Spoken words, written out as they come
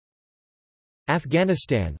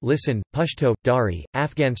Afghanistan, listen, Pashto, Dari,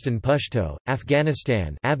 Afghanistan Pashto,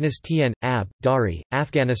 Afghanistan, Afghanistan, Ab, Dari,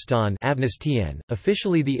 Afghanistan, Afghanistan,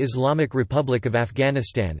 officially the Islamic Republic of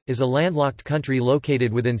Afghanistan, is a landlocked country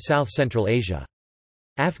located within South-Central Asia.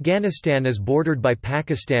 Afghanistan is bordered by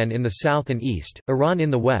Pakistan in the south and east, Iran in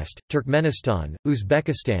the west, Turkmenistan,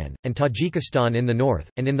 Uzbekistan, and Tajikistan in the north,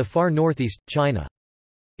 and in the far northeast, China.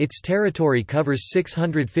 Its territory covers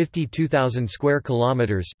 652,000 square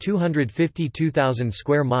kilometers, 252,000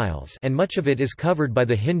 square miles, and much of it is covered by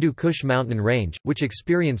the Hindu Kush mountain range, which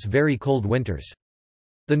experience very cold winters.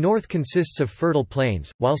 The north consists of fertile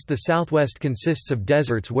plains, whilst the southwest consists of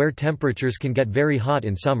deserts where temperatures can get very hot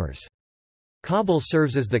in summers. Kabul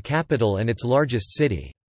serves as the capital and its largest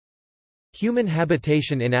city. Human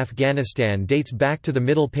habitation in Afghanistan dates back to the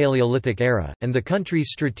Middle Paleolithic era, and the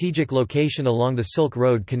country's strategic location along the Silk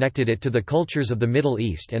Road connected it to the cultures of the Middle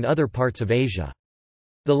East and other parts of Asia.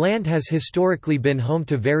 The land has historically been home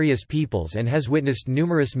to various peoples and has witnessed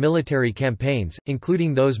numerous military campaigns,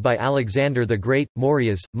 including those by Alexander the Great,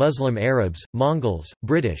 Mauryas, Muslim Arabs, Mongols,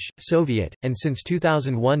 British, Soviet, and since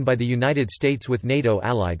 2001 by the United States with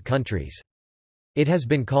NATO-allied countries. It has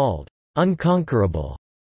been called unconquerable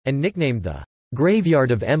and nicknamed the Graveyard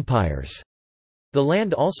of Empires. The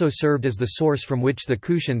land also served as the source from which the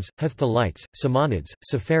Kushans, Hephthalites, Samanids,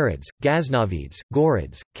 Saffarids, Ghaznavids,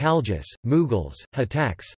 Ghurids, Khaljas, Mughals,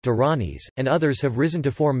 Hataks, Duranis, and others have risen to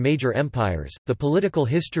form major empires. The political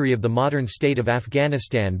history of the modern state of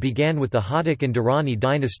Afghanistan began with the Hattic and Durrani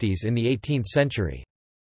dynasties in the 18th century.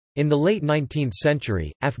 In the late 19th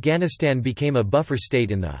century, Afghanistan became a buffer state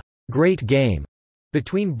in the Great Game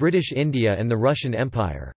between British India and the Russian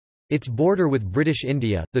Empire. Its border with British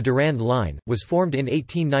India, the Durand Line, was formed in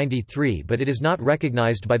 1893, but it is not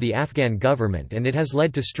recognised by the Afghan government, and it has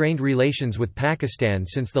led to strained relations with Pakistan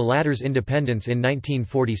since the latter's independence in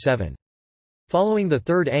 1947. Following the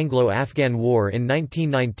Third Anglo-Afghan War in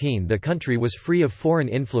 1919, the country was free of foreign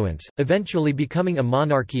influence, eventually becoming a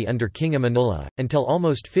monarchy under King Amanullah, until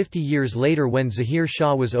almost 50 years later when Zahir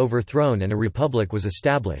Shah was overthrown and a republic was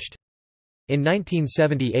established. In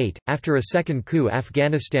 1978, after a second coup,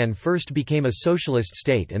 Afghanistan first became a socialist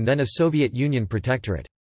state and then a Soviet Union protectorate.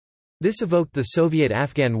 This evoked the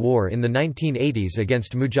Soviet-Afghan War in the 1980s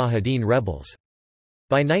against Mujahideen rebels.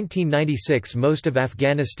 By 1996, most of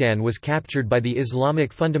Afghanistan was captured by the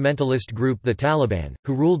Islamic fundamentalist group the Taliban,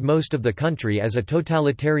 who ruled most of the country as a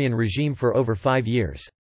totalitarian regime for over 5 years.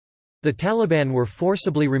 The Taliban were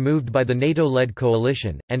forcibly removed by the NATO-led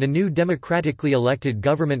coalition, and a new democratically elected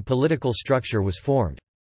government political structure was formed.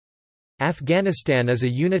 Afghanistan is a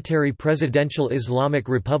unitary presidential Islamic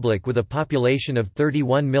republic with a population of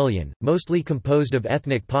 31 million, mostly composed of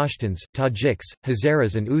ethnic Pashtuns, Tajiks,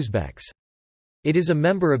 Hazaras and Uzbeks. It is a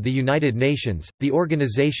member of the United Nations, the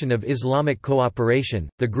Organization of Islamic Cooperation,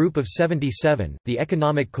 the Group of 77, the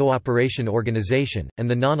Economic Cooperation Organization, and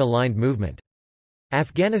the Non-Aligned Movement.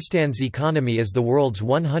 Afghanistan's economy is the world's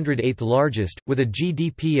 108th largest, with a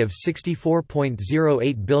GDP of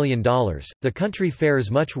 $64.08 billion. The country fares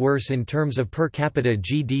much worse in terms of per capita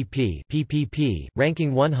GDP (PPP),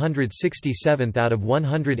 ranking 167th out of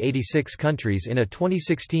 186 countries in a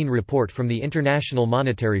 2016 report from the International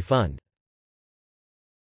Monetary Fund.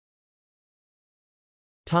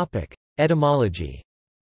 Topic: Etymology.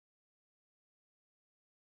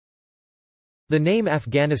 The name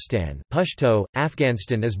Afghanistan Pashto,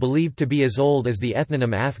 Afghanistan is believed to be as old as the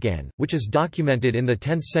ethnonym Afghan, which is documented in the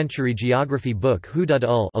 10th-century geography book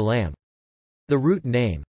Hudud-ul-Alam. The root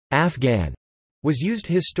name, Afghan, was used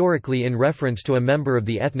historically in reference to a member of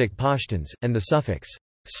the ethnic Pashtuns, and the suffix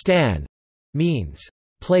stan means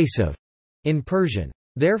place of in Persian.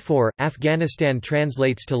 Therefore, Afghanistan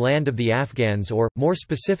translates to land of the Afghans or, more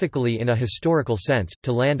specifically in a historical sense,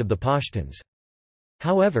 to land of the Pashtuns.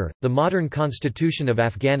 However, the modern constitution of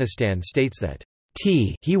Afghanistan states that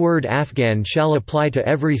he word Afghan shall apply to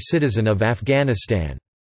every citizen of Afghanistan.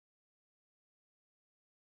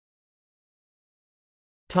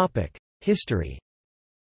 History.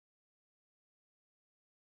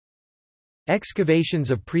 Excavations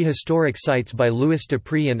of prehistoric sites by Louis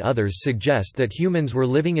Dupree and others suggest that humans were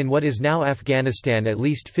living in what is now Afghanistan at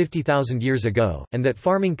least 50,000 years ago, and that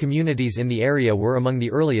farming communities in the area were among the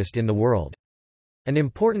earliest in the world. An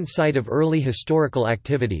important site of early historical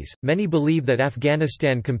activities, many believe that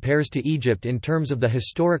Afghanistan compares to Egypt in terms of the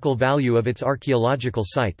historical value of its archaeological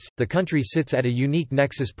sites. The country sits at a unique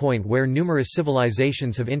nexus point where numerous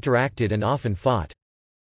civilizations have interacted and often fought.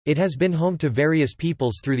 It has been home to various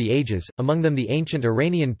peoples through the ages, among them the ancient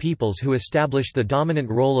Iranian peoples who established the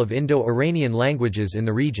dominant role of Indo-Iranian languages in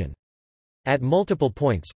the region. At multiple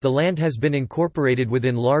points, the land has been incorporated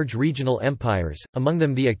within large regional empires, among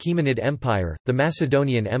them the Achaemenid Empire, the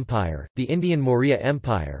Macedonian Empire, the Indian Maurya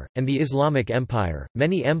Empire, and the Islamic Empire.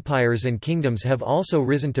 Many empires and kingdoms have also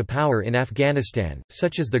risen to power in Afghanistan,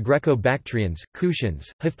 such as the Greco-Bactrians, Kushans,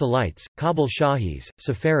 Hephthalites, Kabul Shahis,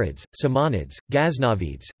 Saffarids, Samanids,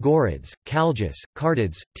 Ghaznavids, Ghurids, Khaljas,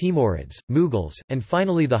 Kartids, Timurids, Mughals, and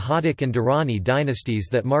finally the Hattic and Durrani dynasties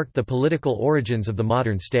that marked the political origins of the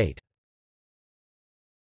modern state.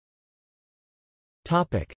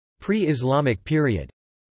 Pre-Islamic period.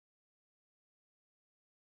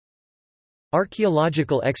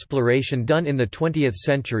 Archaeological exploration done in the 20th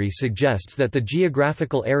century suggests that the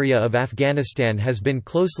geographical area of Afghanistan has been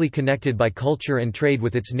closely connected by culture and trade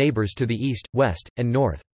with its neighbors to the east, west, and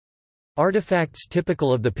north. Artifacts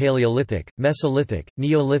typical of the Paleolithic, Mesolithic,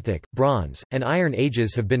 Neolithic, Bronze, and Iron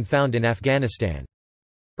Ages have been found in Afghanistan.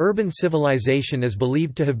 Urban civilization is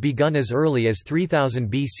believed to have begun as early as 3000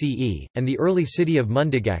 BCE, and the early city of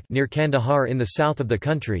Mundigak near Kandahar in the south of the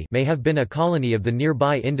country may have been a colony of the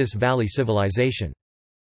nearby Indus Valley civilization.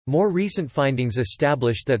 More recent findings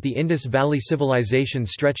established that the Indus Valley civilization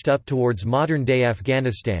stretched up towards modern-day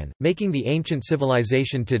Afghanistan, making the ancient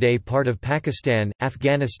civilization today part of Pakistan,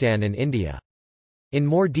 Afghanistan and India. In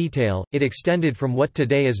more detail, it extended from what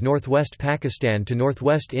today is northwest Pakistan to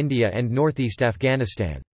northwest India and northeast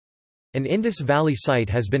Afghanistan. An Indus Valley site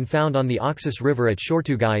has been found on the Oxus River at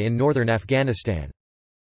Shortugai in northern Afghanistan.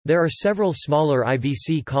 There are several smaller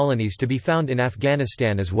IVC colonies to be found in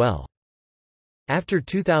Afghanistan as well. After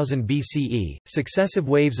 2000 BCE, successive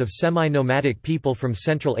waves of semi-nomadic people from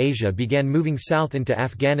Central Asia began moving south into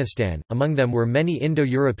Afghanistan, among them were many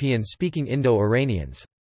Indo-European speaking Indo-Iranians.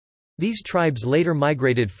 These tribes later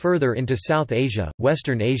migrated further into South Asia,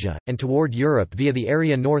 Western Asia, and toward Europe via the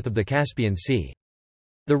area north of the Caspian Sea.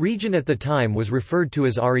 The region at the time was referred to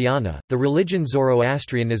as Aryana. The religion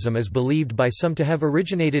Zoroastrianism is believed by some to have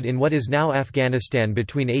originated in what is now Afghanistan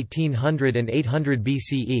between 1800 and 800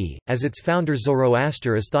 BCE, as its founder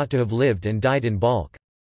Zoroaster is thought to have lived and died in Balkh.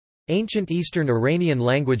 Ancient Eastern Iranian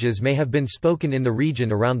languages may have been spoken in the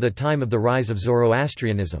region around the time of the rise of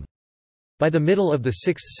Zoroastrianism. By the middle of the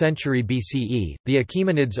 6th century BCE, the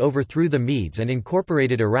Achaemenids overthrew the Medes and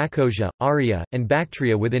incorporated Arachosia, Arya, and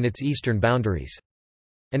Bactria within its eastern boundaries.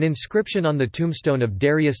 An inscription on the tombstone of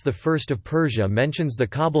Darius I of Persia mentions the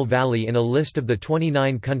Kabul Valley in a list of the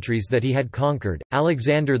 29 countries that he had conquered.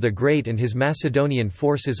 Alexander the Great and his Macedonian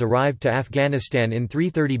forces arrived to Afghanistan in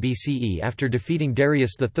 330 BCE after defeating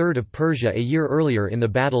Darius III of Persia a year earlier in the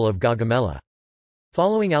Battle of Gaugamela.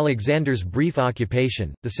 Following Alexander's brief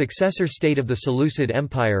occupation, the successor state of the Seleucid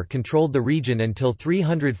Empire controlled the region until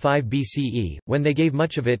 305 BCE, when they gave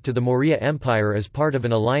much of it to the Maurya Empire as part of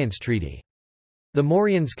an alliance treaty. The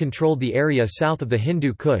Mauryans controlled the area south of the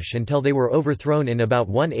Hindu Kush until they were overthrown in about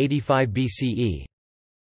 185 BCE.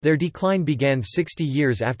 Their decline began 60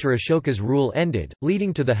 years after Ashoka's rule ended,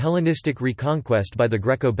 leading to the Hellenistic reconquest by the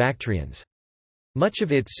Greco-Bactrians. Much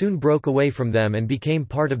of it soon broke away from them and became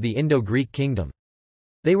part of the Indo-Greek kingdom.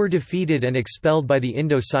 They were defeated and expelled by the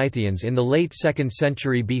Indo-Scythians in the late 2nd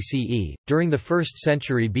century BCE. During the 1st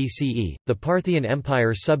century BCE, the Parthian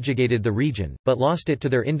Empire subjugated the region, but lost it to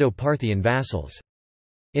their Indo-Parthian vassals.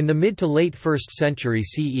 In the mid to late 1st century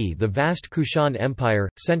CE, the vast Kushan Empire,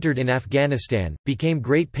 centered in Afghanistan, became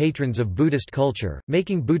great patrons of Buddhist culture,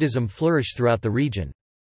 making Buddhism flourish throughout the region.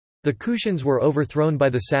 The Kushans were overthrown by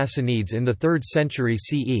the Sassanids in the 3rd century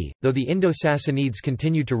CE, though the Indo-Sassanids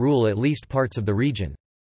continued to rule at least parts of the region.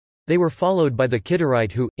 They were followed by the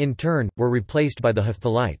Kittites who, in turn, were replaced by the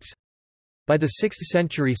Hephthalites. By the 6th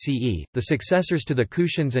century CE, the successors to the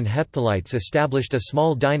Kushans and Hephthalites established a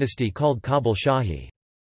small dynasty called Kabul Shahi.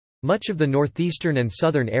 Much of the northeastern and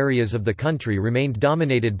southern areas of the country remained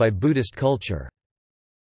dominated by Buddhist culture.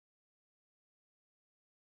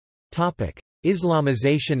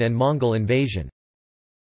 Islamization and Mongol invasion.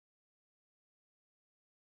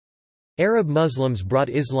 Arab Muslims brought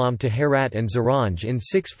Islam to Herat and Zaranj in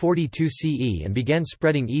 642 CE and began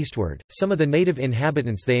spreading eastward. Some of the native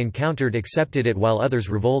inhabitants they encountered accepted it while others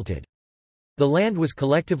revolted. The land was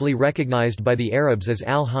collectively recognized by the Arabs as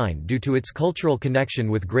Al-Hind due to its cultural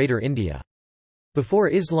connection with Greater India. Before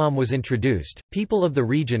Islam was introduced, people of the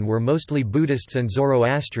region were mostly Buddhists and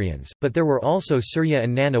Zoroastrians, but there were also Surya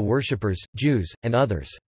and Nana worshippers, Jews, and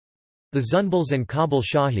others. The Zunbals and Kabul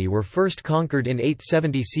Shahi were first conquered in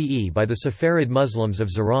 870 CE by the Safarid Muslims of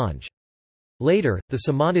Zaranj. Later, the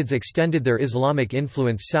Samanids extended their Islamic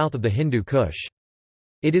influence south of the Hindu Kush.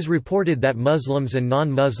 It is reported that Muslims and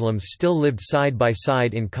non-Muslims still lived side by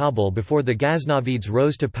side in Kabul before the Ghaznavids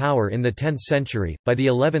rose to power in the 10th century. By the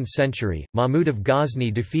 11th century, Mahmud of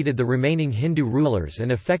Ghazni defeated the remaining Hindu rulers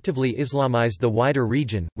and effectively Islamized the wider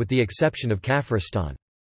region, with the exception of Kafiristan.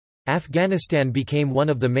 Afghanistan became one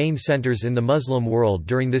of the main centers in the Muslim world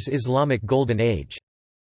during this Islamic Golden Age.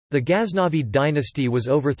 The Ghaznavid dynasty was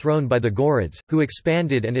overthrown by the Ghurids, who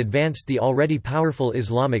expanded and advanced the already powerful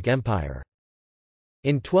Islamic Empire.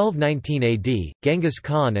 In 1219 AD, Genghis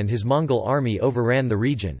Khan and his Mongol army overran the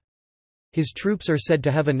region. His troops are said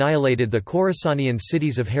to have annihilated the Khorasanian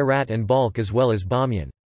cities of Herat and Balkh as well as Bamiyan.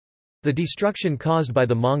 The destruction caused by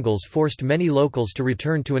the Mongols forced many locals to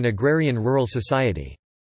return to an agrarian rural society.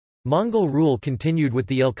 Mongol rule continued with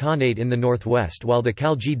the Ilkhanate in the northwest while the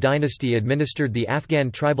Khalji dynasty administered the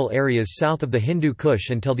Afghan tribal areas south of the Hindu Kush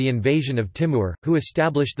until the invasion of Timur, who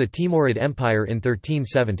established the Timurid Empire in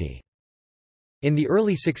 1370. In the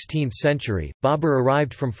early 16th century, Babur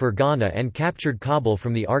arrived from Fergana and captured Kabul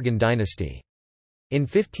from the Arghan dynasty. In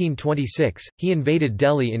 1526, he invaded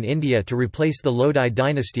Delhi in India to replace the Lodi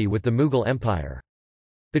dynasty with the Mughal Empire.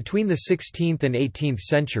 Between the 16th and 18th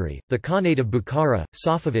century, the Khanate of Bukhara,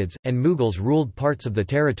 Safavids, and Mughals ruled parts of the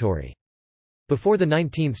territory. Before the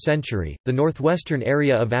 19th century, the northwestern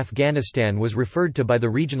area of Afghanistan was referred to by the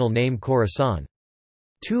regional name Khorasan.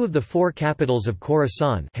 Two of the four capitals of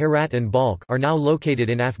Khorasan, Herat and Balkh, are now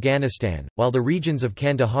located in Afghanistan, while the regions of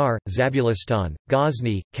Kandahar, Zabulistan,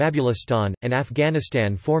 Ghazni, Kabulistan, and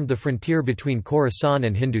Afghanistan formed the frontier between Khorasan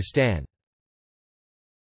and Hindustan.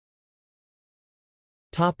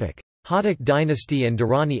 Hattic dynasty and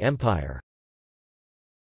Durrani Empire.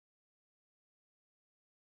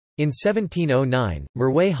 In 1709,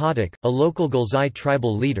 Mirwais Hattic, a local Ghilzai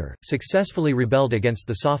tribal leader, successfully rebelled against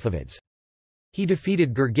the Safavids. He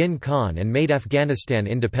defeated Gurgin Khan and made Afghanistan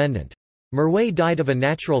independent. Mirwais died of a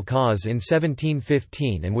natural cause in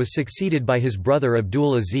 1715 and was succeeded by his brother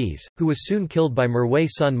Abdul Aziz, who was soon killed by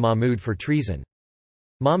Mirwais' son Mahmud for treason.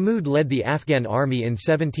 Mahmud led the Afghan army in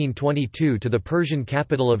 1722 to the Persian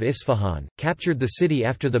capital of Isfahan, captured the city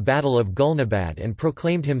after the Battle of Gulnabad and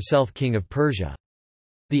proclaimed himself king of Persia.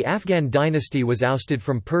 The Afghan dynasty was ousted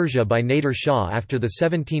from Persia by Nader Shah after the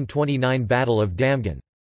 1729 Battle of Damghan.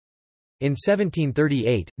 In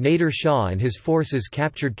 1738, Nader Shah and his forces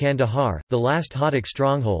captured Kandahar, the last Hattic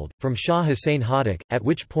stronghold, from Shah Hussain Hattic, at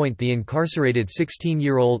which point the incarcerated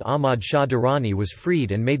 16-year-old Ahmad Shah Durrani was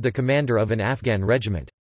freed and made the commander of an Afghan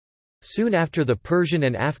regiment. Soon after, the Persian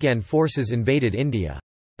and Afghan forces invaded India.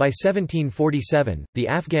 By 1747, the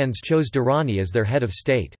Afghans chose Durrani as their head of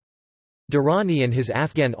state. Durrani and his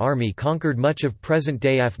Afghan army conquered much of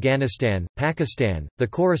present-day Afghanistan, Pakistan, the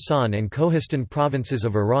Khorasan and Kohistan provinces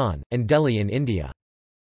of Iran, and Delhi in India.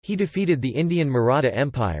 He defeated the Indian Maratha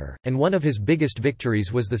Empire, and one of his biggest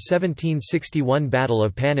victories was the 1761 Battle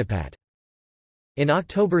of Panipat. In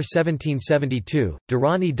October 1772,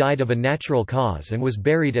 Durrani died of a natural cause and was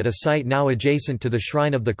buried at a site now adjacent to the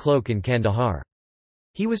Shrine of the Cloak in Kandahar.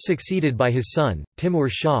 He was succeeded by his son, Timur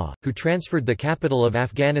Shah, who transferred the capital of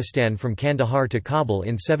Afghanistan from Kandahar to Kabul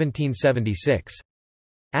in 1776.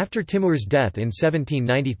 After Timur's death in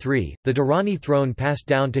 1793, the Durrani throne passed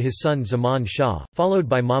down to his son Zaman Shah, followed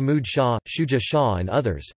by Mahmud Shah, Shuja Shah, and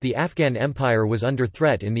others. The Afghan Empire was under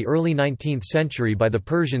threat in the early 19th century by the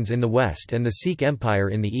Persians in the west and the Sikh Empire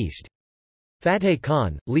in the east. Fateh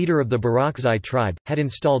Khan, leader of the Barakzai tribe, had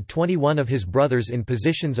installed 21 of his brothers in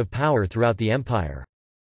positions of power throughout the empire.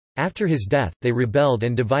 After his death, they rebelled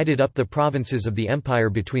and divided up the provinces of the empire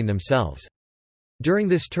between themselves. During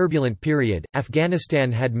this turbulent period,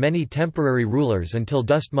 Afghanistan had many temporary rulers until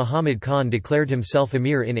Dost Muhammad Khan declared himself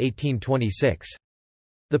emir in 1826.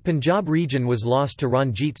 The Punjab region was lost to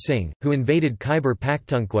Ranjit Singh, who invaded Khyber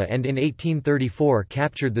Pakhtunkhwa and in 1834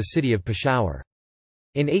 captured the city of Peshawar.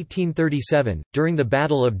 In 1837, during the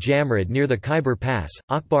Battle of Jamrud near the Khyber Pass,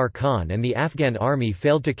 Akbar Khan and the Afghan army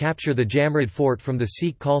failed to capture the Jamrud fort from the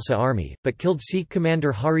Sikh Khalsa army, but killed Sikh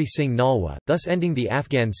commander Hari Singh Nalwa, thus ending the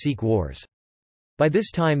Afghan-Sikh wars. By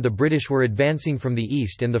this time the British were advancing from the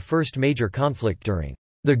east and the first major conflict during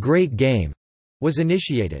the Great Game was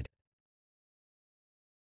initiated.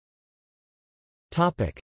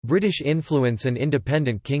 British influence and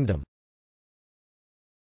independent kingdom.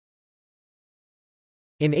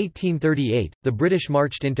 In 1838, the British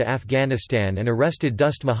marched into Afghanistan and arrested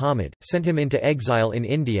Dost Muhammad, sent him into exile in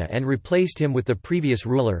India and replaced him with the previous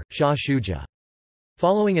ruler, Shah Shuja.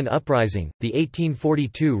 Following an uprising, the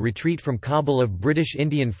 1842 retreat from Kabul of British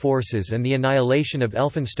Indian forces and the annihilation of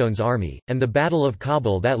Elphinstone's army, and the Battle of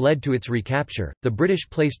Kabul that led to its recapture, the British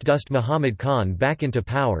placed Dost Muhammad Khan back into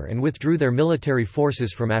power and withdrew their military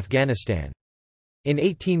forces from Afghanistan. In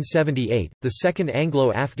 1878, the Second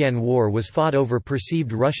Anglo-Afghan War was fought over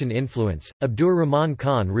perceived Russian influence. Abdur Rahman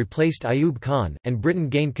Khan replaced Ayub Khan, and Britain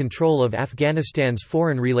gained control of Afghanistan's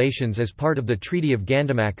foreign relations as part of the Treaty of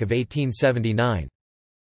Gandamak of 1879.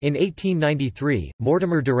 In 1893,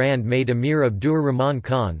 Mortimer Durand made Emir Abdur Rahman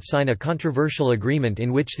Khan sign a controversial agreement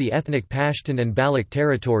in which the ethnic Pashtun and Baloch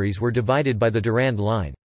territories were divided by the Durand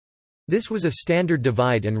Line. This was a standard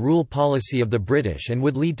divide-and-rule policy of the British and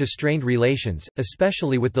would lead to strained relations,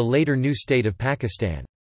 especially with the later new state of Pakistan.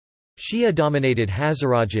 Shia-dominated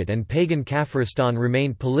Hazarajat and pagan Kafiristan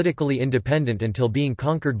remained politically independent until being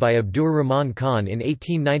conquered by Abdur Rahman Khan in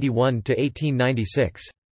 1891–1896.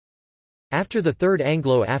 After the Third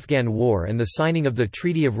Anglo-Afghan War and the signing of the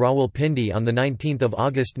Treaty of Rawalpindi on 19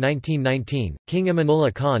 August 1919, King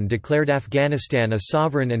Amanullah Khan declared Afghanistan a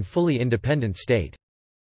sovereign and fully independent state.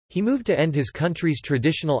 He moved to end his country's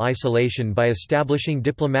traditional isolation by establishing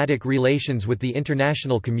diplomatic relations with the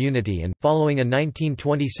international community and, following a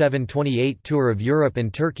 1927–28 tour of Europe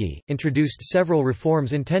and Turkey, introduced several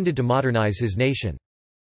reforms intended to modernize his nation.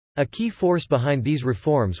 A key force behind these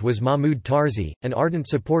reforms was Mahmud Tarzi, an ardent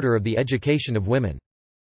supporter of the education of women.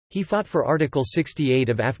 He fought for Article 68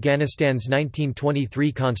 of Afghanistan's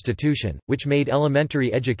 1923 constitution, which made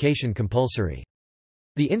elementary education compulsory.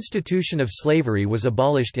 The institution of slavery was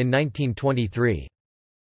abolished in 1923.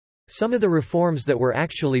 Some of the reforms that were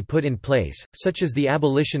actually put in place, such as the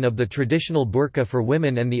abolition of the traditional burqa for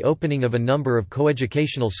women and the opening of a number of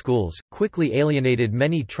coeducational schools, quickly alienated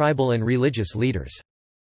many tribal and religious leaders.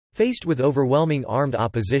 Faced with overwhelming armed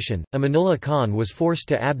opposition, Amanullah Khan was forced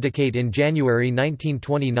to abdicate in January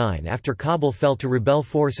 1929 after Kabul fell to rebel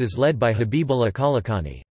forces led by Habibullah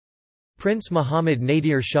Kalakani. Prince Muhammad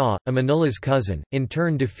Nadir Shah, Amanullah's cousin, in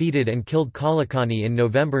turn defeated and killed Kalakani in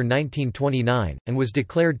November 1929, and was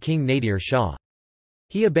declared King Nadir Shah.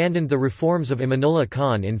 He abandoned the reforms of Amanullah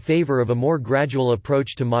Khan in favor of a more gradual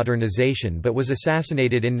approach to modernization but was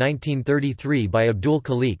assassinated in 1933 by Abdul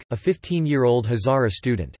Khalik, a 15-year-old Hazara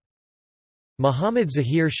student. Muhammad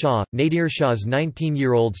Zahir Shah, Nadir Shah's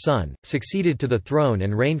 19-year-old son, succeeded to the throne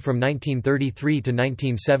and reigned from 1933 to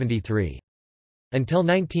 1973. Until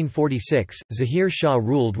 1946, Zahir Shah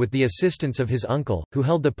ruled with the assistance of his uncle, who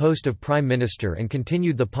held the post of prime minister and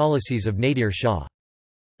continued the policies of Nadir Shah.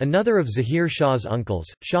 Another of Zahir Shah's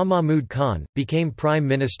uncles, Shah Mahmud Khan, became prime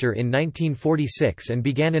minister in 1946 and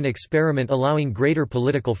began an experiment allowing greater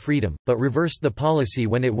political freedom, but reversed the policy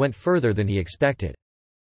when it went further than he expected.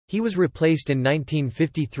 He was replaced in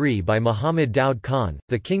 1953 by Muhammad Daud Khan,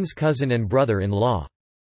 the king's cousin and brother-in-law.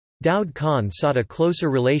 Daud Khan sought a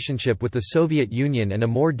closer relationship with the Soviet Union and a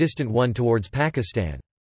more distant one towards Pakistan.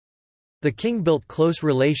 The king built close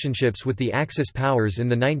relationships with the Axis powers in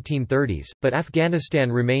the 1930s, but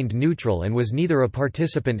Afghanistan remained neutral and was neither a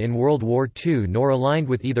participant in World War II nor aligned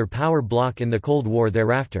with either power bloc in the Cold War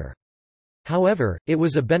thereafter. However, it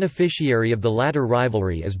was a beneficiary of the latter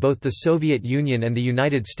rivalry as both the Soviet Union and the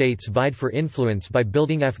United States vied for influence by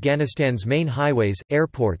building Afghanistan's main highways,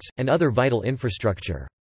 airports, and other vital infrastructure.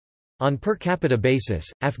 On per capita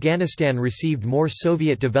basis, Afghanistan received more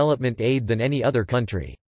Soviet development aid than any other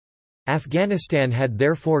country. Afghanistan had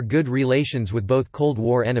therefore good relations with both Cold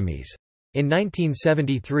War enemies. In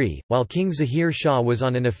 1973, while King Zahir Shah was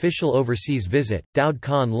on an official overseas visit, Daud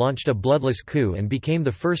Khan launched a bloodless coup and became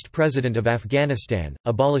the first president of Afghanistan,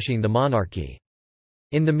 abolishing the monarchy.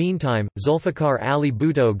 In the meantime, Zulfikar Ali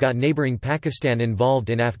Bhutto got neighboring Pakistan involved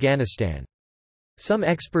in Afghanistan. Some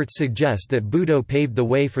experts suggest that Bhutto paved the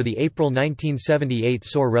way for the April 1978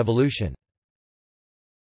 Saur Revolution.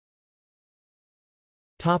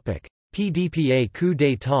 PDPA coup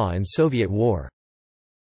d'état and Soviet War.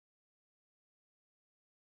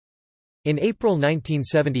 In April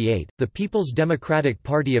 1978, the People's Democratic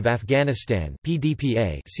Party of Afghanistan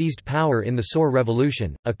 (PDPA) seized power in the Saur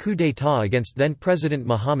Revolution, a coup d'état against then-President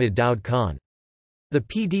Muhammad Daud Khan. The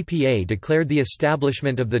PDPA declared the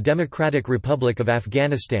establishment of the Democratic Republic of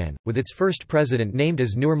Afghanistan, with its first president named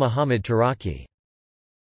as Nur Muhammad Taraki.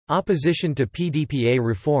 Opposition to PDPA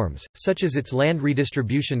reforms, such as its land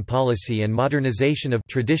redistribution policy and modernization of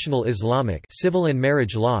traditional Islamic civil and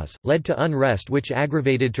marriage laws, led to unrest which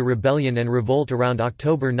aggravated to rebellion and revolt around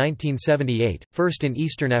October 1978, first in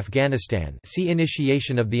eastern Afghanistan. See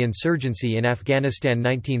Initiation of the insurgency in Afghanistan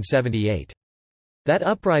 1978. That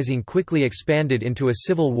uprising quickly expanded into a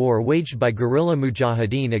civil war waged by guerrilla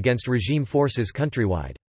mujahideen against regime forces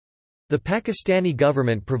countrywide. The Pakistani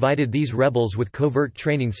government provided these rebels with covert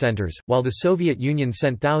training centers, while the Soviet Union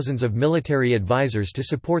sent thousands of military advisors to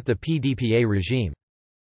support the PDPA regime.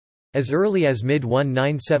 As early as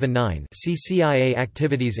mid-1979, see CIA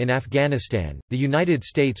activities in Afghanistan. The United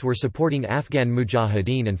States were supporting Afghan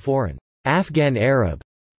Mujahideen and foreign Afghan Arab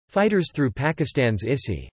fighters through Pakistan's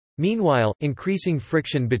ISI. Meanwhile, increasing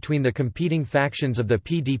friction between the competing factions of the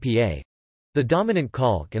PDPA, the dominant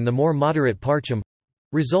Khalq and the more moderate Parcham,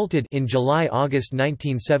 resulted in July–August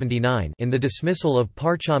 1979 in the dismissal of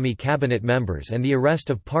Parchami cabinet members and the arrest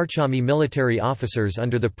of Parchami military officers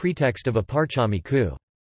under the pretext of a Parchami coup.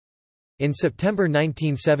 In September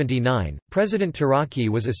 1979, President Taraki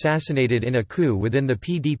was assassinated in a coup within the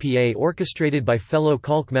PDPA orchestrated by fellow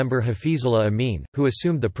Khalq member Hafizullah Amin, who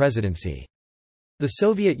assumed the presidency. The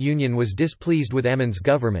Soviet Union was displeased with Amin's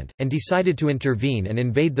government, and decided to intervene and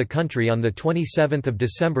invade the country on 27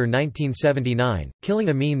 December 1979, killing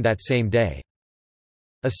Amin that same day.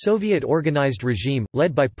 A Soviet-organized regime,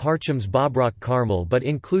 led by Parcham's Babrak Karmal but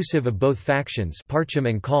inclusive of both factions Parcham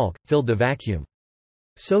and Khalq, filled the vacuum.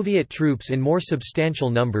 Soviet troops in more substantial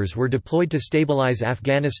numbers were deployed to stabilize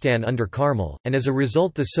Afghanistan under Karmal, and as a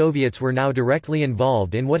result the Soviets were now directly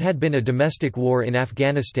involved in what had been a domestic war in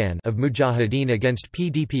Afghanistan of Mujahideen against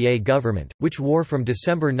PDPA government, which war from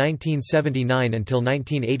December 1979 until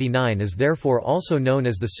 1989 is therefore also known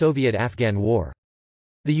as the Soviet-Afghan War.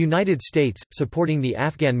 The United States, supporting the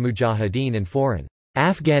Afghan Mujahideen and foreign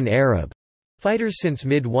Afghan Arab fighters since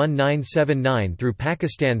mid-1979 through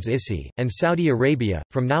Pakistan's ISI, and Saudi Arabia,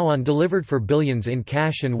 from now on delivered for billions in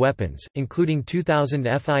cash and weapons, including 2,000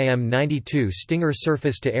 FIM-92 Stinger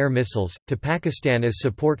surface-to-air missiles, to Pakistan as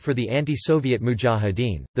support for the anti-Soviet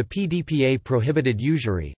Mujahideen. The PDPA prohibited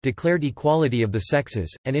usury, declared equality of the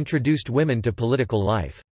sexes, and introduced women to political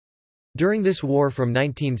life. During this war from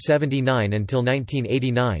 1979 until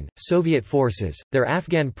 1989, Soviet forces, their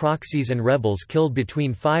Afghan proxies and rebels killed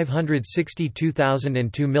between 562,000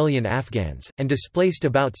 and 2 million Afghans, and displaced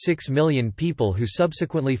about 6 million people who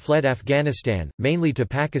subsequently fled Afghanistan, mainly to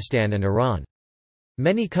Pakistan and Iran.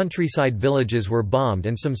 Many countryside villages were bombed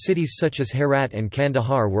and some cities such as Herat and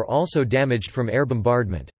Kandahar were also damaged from air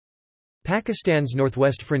bombardment. Pakistan's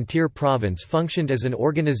Northwest Frontier Province functioned as an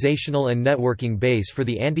organizational and networking base for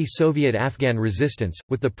the anti-Soviet Afghan resistance,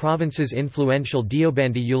 with the province's influential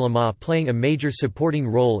Deobandi ulama playing a major supporting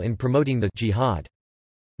role in promoting the jihad.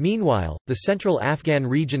 Meanwhile, the central Afghan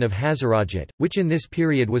region of Hazarajat, which in this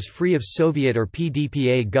period was free of Soviet or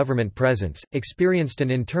PDPA government presence, experienced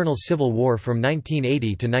an internal civil war from 1980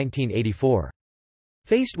 to 1984.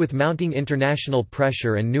 Faced with mounting international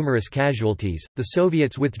pressure and numerous casualties, the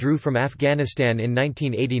Soviets withdrew from Afghanistan in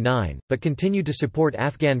 1989, but continued to support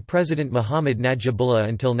Afghan President Muhammad Najibullah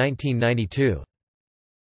until 1992.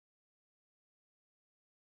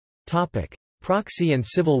 Proxy and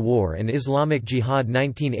Civil War and Islamic Jihad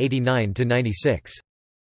 1989–96.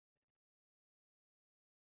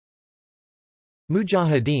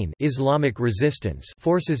 Mujahideen Islamic Resistance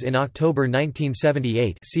Forces in October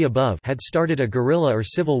 1978 see above had started a guerrilla or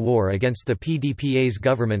civil war against the PDPA's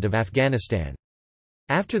government of Afghanistan.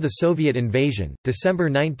 After the Soviet invasion, December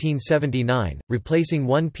 1979, replacing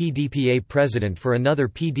one PDPA president for another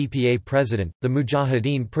PDPA president, the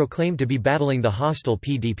Mujahideen proclaimed to be battling the hostile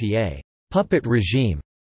PDPA puppet regime.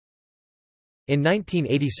 In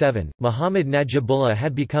 1987, Muhammad Najibullah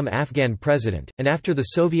had become Afghan president, and after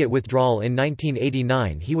the Soviet withdrawal in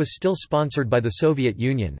 1989 he was still sponsored by the Soviet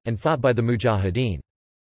Union, and fought by the Mujahideen.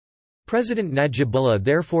 President Najibullah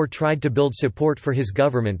therefore tried to build support for his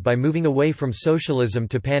government by moving away from socialism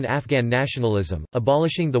to pan-Afghan nationalism,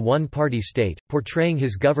 abolishing the one-party state, portraying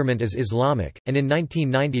his government as Islamic, and in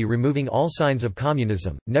 1990 removing all signs of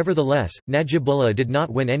communism. Nevertheless, Najibullah did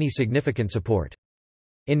not win any significant support.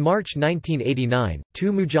 In March 1989,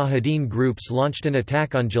 two Mujahideen groups launched an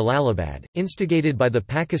attack on Jalalabad, instigated by the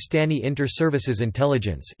Pakistani Inter-Services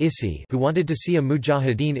Intelligence (ISI), who wanted to see a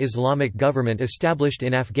Mujahideen Islamic government established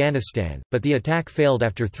in Afghanistan, but the attack failed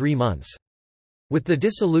after 3 months. With the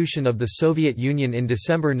dissolution of the Soviet Union in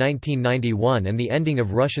December 1991 and the ending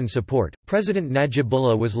of Russian support, President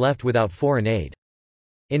Najibullah was left without foreign aid.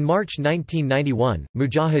 In March 1991,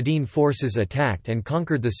 Mujahideen forces attacked and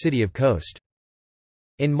conquered the city of Khost.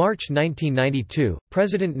 In March 1992,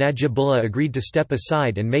 President Najibullah agreed to step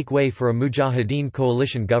aside and make way for a Mujahideen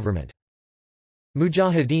coalition government.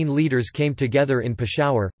 Mujahideen leaders came together in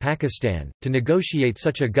Peshawar, Pakistan, to negotiate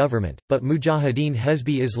such a government, but Mujahideen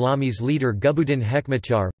Hezb-e Islami's leader Gulbuddin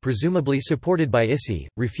Hekmatyar, presumably supported by ISI,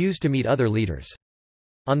 refused to meet other leaders.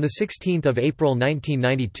 On 16 April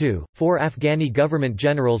 1992, 4 Afghani government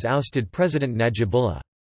generals ousted President Najibullah.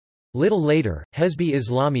 Little later, Hezb-e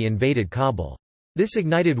Islami invaded Kabul. This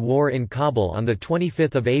ignited war in Kabul on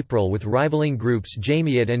 25 April with rivaling groups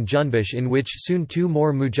Jamiat and Junbish, in which soon two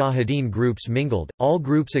more Mujahideen groups mingled. All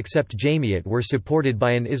groups except Jamiat were supported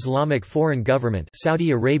by an Islamic foreign government,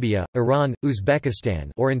 Saudi Arabia, Iran,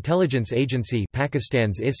 Uzbekistan, or intelligence agency,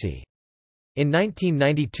 Pakistan's ISI. In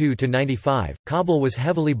 1992–95, Kabul was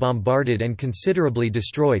heavily bombarded and considerably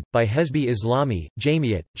destroyed, by Hezb-e Islami,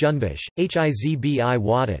 Jamiat, Junbish, Hizb-i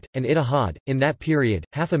Wahdat, and Ittihad. In that period,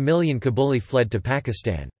 500,000 Kabuli fled to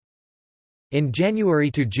Pakistan. In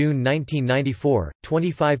January to June 1994,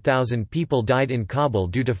 25,000 people died in Kabul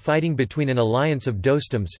due to fighting between an alliance of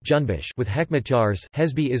Dostums Junbish with Hekmatyars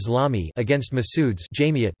Hezb-e Islami against Massoud's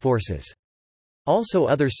Jamiat forces. Also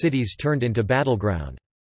other cities turned into battleground.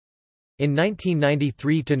 In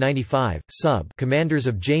 1993–95, sub-commanders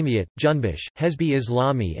of Jamiat, Junbish, Hezb-e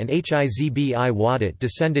Islami and Hizb-i Wahdat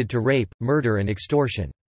descended to rape, murder and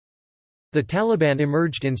extortion. The Taliban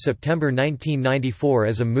emerged in September 1994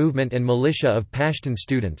 as a movement and militia of Pashtun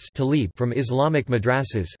students from Islamic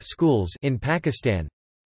madrasas schools in Pakistan,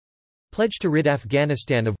 pledged to rid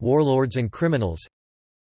Afghanistan of warlords and criminals,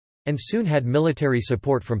 and soon had military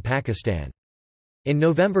support from Pakistan. In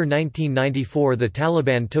November 1994 the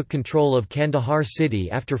Taliban took control of Kandahar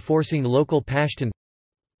city after forcing local Pashtun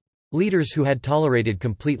leaders who had tolerated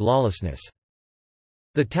complete lawlessness.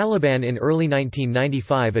 The Taliban in early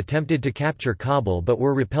 1995 attempted to capture Kabul but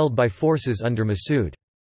were repelled by forces under Massoud.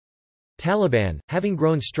 Taliban, having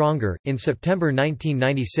grown stronger, in September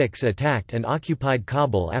 1996 attacked and occupied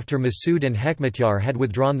Kabul after Massoud and Hekmatyar had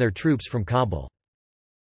withdrawn their troops from Kabul.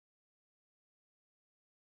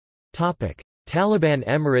 Taliban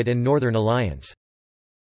Emirate and Northern Alliance.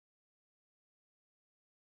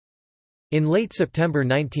 In late September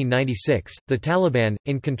 1996, the Taliban,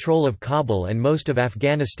 in control of Kabul and most of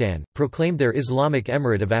Afghanistan, proclaimed their Islamic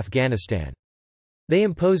Emirate of Afghanistan. They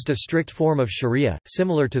imposed a strict form of Sharia,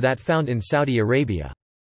 similar to that found in Saudi Arabia.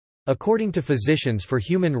 According to Physicians for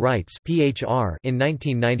Human Rights (PHR) in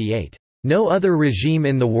 1998, "No other regime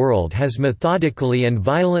in the world has methodically and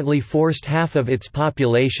violently forced half of its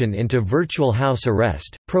population into virtual house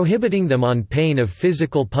arrest, prohibiting them on pain of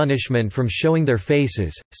physical punishment from showing their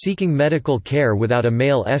faces, seeking medical care without a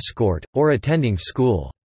male escort, or attending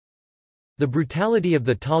school." The brutality of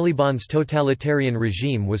the Taliban's totalitarian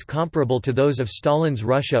regime was comparable to those of Stalin's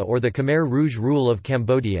Russia or the Khmer Rouge rule of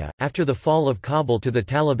Cambodia. After the fall of Kabul to the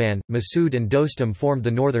Taliban, Massoud and Dostum formed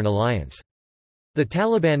the Northern Alliance. The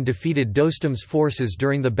Taliban defeated Dostum's forces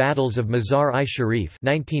during the battles of Mazar-i-Sharif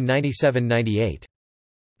 (1997–98).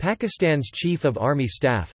 Pakistan's Chief of Army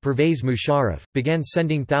Staff, Pervez Musharraf, began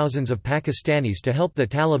sending thousands of Pakistanis to help the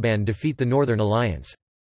Taliban defeat the Northern Alliance.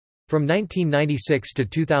 From 1996 to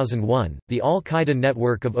 2001, the al-Qaeda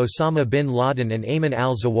network of Osama bin Laden and Ayman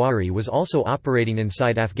al-Zawahiri was also operating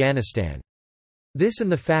inside Afghanistan. This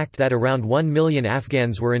and the fact that around 1 million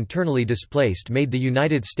Afghans were internally displaced made the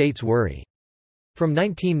United States worry. From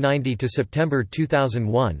 1990 to September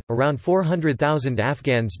 2001, around 400,000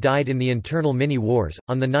 Afghans died in the internal mini-wars.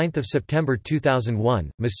 On 9 September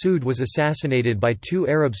 2001, Massoud was assassinated by two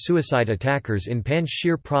Arab suicide attackers in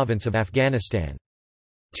Panjshir province of Afghanistan.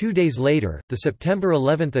 2 days later, the September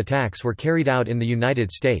 11 attacks were carried out in the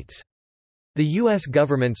United States. The U.S.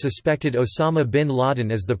 government suspected Osama bin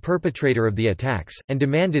Laden as the perpetrator of the attacks, and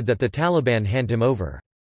demanded that the Taliban hand him over.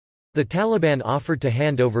 The Taliban offered to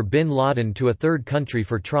hand over bin Laden to a third country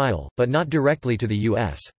for trial, but not directly to the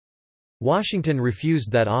U.S. Washington refused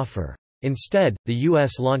that offer. Instead, the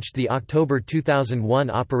U.S. launched the October 2001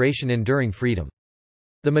 Operation Enduring Freedom.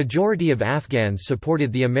 The majority of Afghans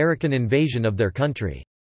supported the American invasion of their country.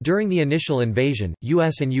 During the initial invasion,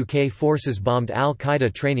 U.S. and UK forces bombed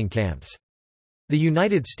al-Qaeda training camps. The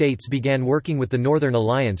United States began working with the Northern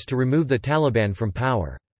Alliance to remove the Taliban from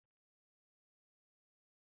power.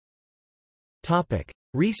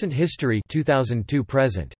 Recent history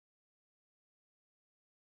 2002–present.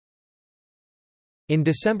 In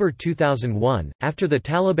December 2001, after the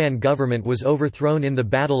Taliban government was overthrown in the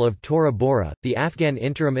Battle of Tora Bora, the Afghan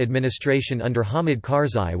interim administration under Hamid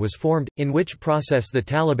Karzai was formed, in which process the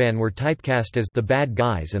Taliban were typecast as the bad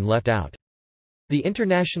guys and left out. The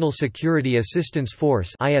International Security Assistance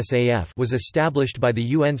Force (ISAF) was established by the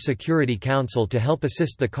UN Security Council to help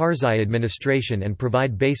assist the Karzai administration and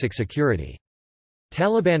provide basic security.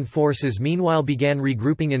 Taliban forces meanwhile began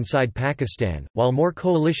regrouping inside Pakistan, while more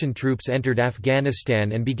coalition troops entered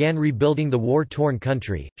Afghanistan and began rebuilding the war-torn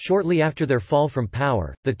country. Shortly after their fall from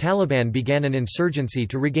power, the Taliban began an insurgency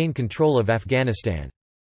to regain control of Afghanistan.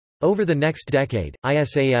 Over the next decade,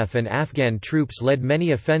 ISAF and Afghan troops led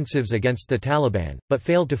many offensives against the Taliban, but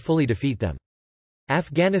failed to fully defeat them.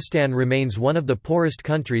 Afghanistan remains one of the poorest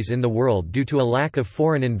countries in the world due to a lack of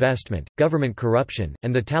foreign investment, government corruption,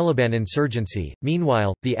 and the Taliban insurgency.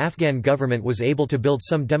 Meanwhile, the Afghan government was able to build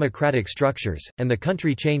some democratic structures, and the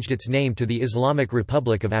country changed its name to the Islamic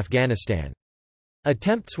Republic of Afghanistan.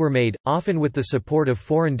 Attempts were made, often with the support of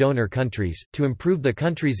foreign donor countries, to improve the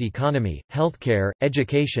country's economy, healthcare,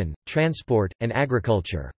 education, transport, and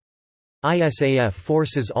agriculture. ISAF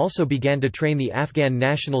forces also began to train the Afghan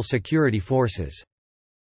National Security Forces.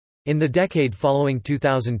 In the decade following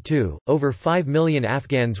 2002, over 5 million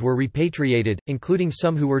Afghans were repatriated, including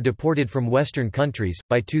some who were deported from Western countries.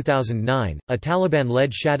 By 2009, a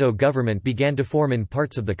Taliban-led shadow government began to form in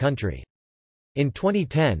parts of the country. In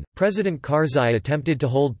 2010, President Karzai attempted to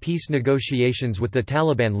hold peace negotiations with the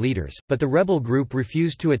Taliban leaders, but the rebel group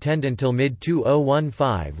refused to attend until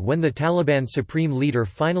mid-2015 when the Taliban supreme leader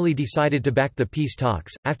finally decided to back the peace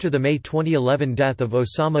talks. After the May 2011 death of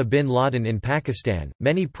Osama bin Laden in Pakistan,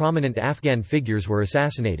 many prominent Afghan figures were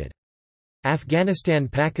assassinated.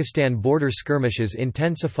 Afghanistan-Pakistan border skirmishes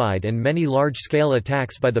intensified and many large-scale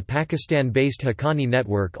attacks by the Pakistan-based Haqqani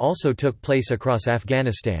network also took place across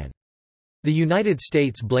Afghanistan. The United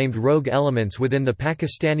States blamed rogue elements within the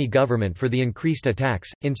Pakistani government for the increased attacks.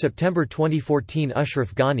 In September 2014,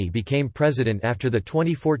 Ashraf Ghani became president after the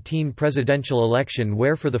 2014 presidential election,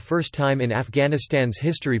 where for the first time in Afghanistan's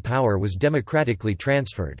history power was democratically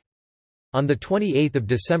transferred. On 28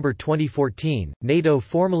 December 2014, NATO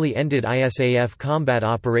formally ended ISAF combat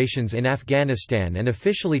operations in Afghanistan and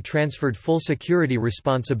officially transferred full security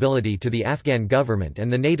responsibility to the Afghan government, and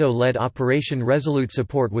the NATO-led Operation Resolute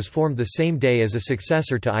Support was formed the same day as a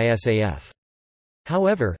successor to ISAF.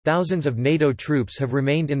 However, thousands of NATO troops have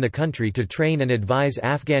remained in the country to train and advise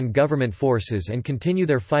Afghan government forces and continue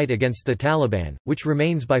their fight against the Taliban, which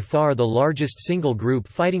remains by far the largest single group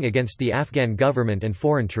fighting against the Afghan government and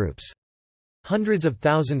foreign troops. Hundreds of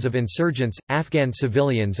thousands of insurgents, Afghan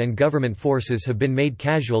civilians and government forces have been made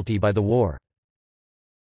casualty by the war.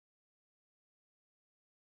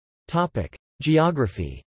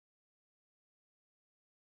 Geography.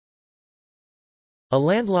 A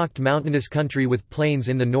landlocked mountainous country with plains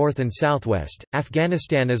in the north and southwest,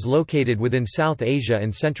 Afghanistan is located within South Asia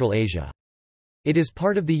and Central Asia. It is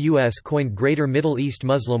part of the U.S.-coined Greater Middle East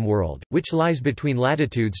Muslim world, which lies between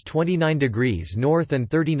latitudes 29 degrees north and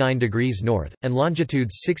 39 degrees north, and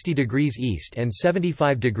longitudes 60 degrees east and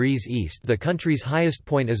 75 degrees east. The country's highest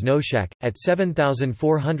point is Noshak, at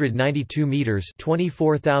 7,492 metres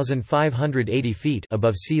 (24,580 feet)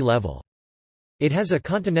 above sea level. It has a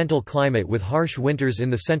continental climate with harsh winters in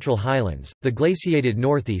the Central Highlands, the glaciated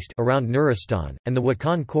northeast around Nuristan, and the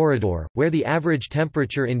Wakhan Corridor, where the average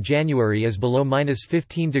temperature in January is below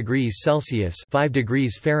 -15 degrees Celsius (5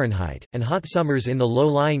 degrees Fahrenheit), and hot summers in the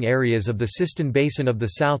low-lying areas of the Sistan Basin of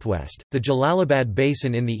the southwest, the Jalalabad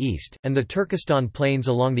Basin in the east, and the Turkestan Plains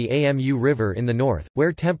along the Amu River in the north,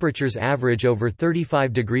 where temperatures average over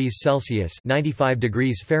 35 degrees Celsius (95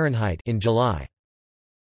 degrees Fahrenheit) in July.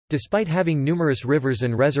 Despite having numerous rivers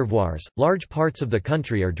and reservoirs, large parts of the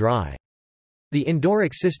country are dry. The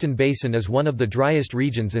Indoric Sistan Basin is one of the driest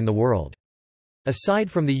regions in the world.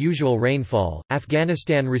 Aside from the usual rainfall,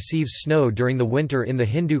 Afghanistan receives snow during the winter in the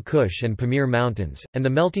Hindu Kush and Pamir Mountains, and the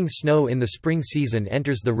melting snow in the spring season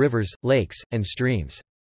enters the rivers, lakes, and streams.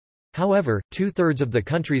 However, two-thirds of the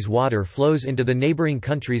country's water flows into the neighboring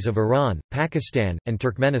countries of Iran, Pakistan, and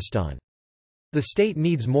Turkmenistan. The state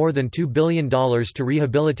needs more than $2 billion to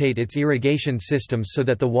rehabilitate its irrigation systems so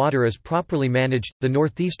that the water is properly managed. The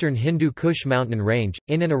northeastern Hindu Kush mountain range,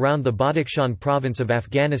 in and around the Badakhshan province of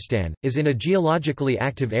Afghanistan, is in a geologically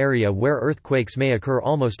active area where earthquakes may occur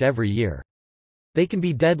almost every year. They can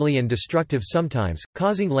be deadly and destructive sometimes,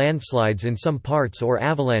 causing landslides in some parts or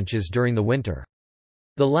avalanches during the winter.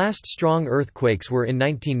 The last strong earthquakes were in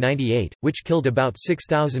 1998, which killed about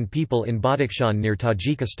 6,000 people in Badakhshan near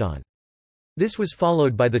Tajikistan. This was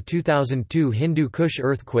followed by the 2002 Hindu Kush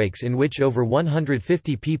earthquakes in which over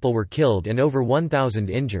 150 people were killed and over 1,000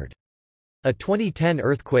 injured. A 2010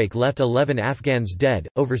 earthquake left 11 Afghans dead,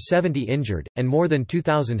 over 70 injured, and more than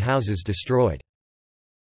 2,000 houses destroyed.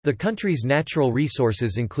 The country's natural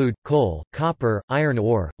resources include, coal, copper, iron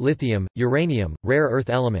ore, lithium, uranium, rare earth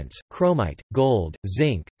elements, chromite, gold,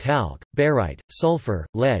 zinc, talc, barite, sulfur,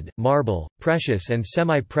 lead, marble, precious and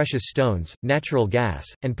semi-precious stones, natural gas,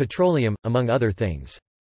 and petroleum, among other things.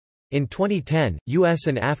 In 2010, U.S.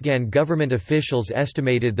 and Afghan government officials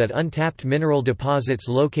estimated that untapped mineral deposits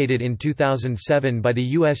located in 2007 by the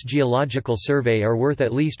U.S. Geological Survey are worth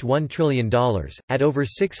at least $1 trillion. At over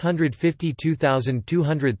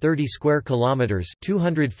 652,230 square kilometers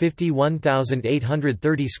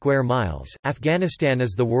 (251,830 square miles), Afghanistan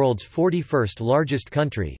is the world's 41st largest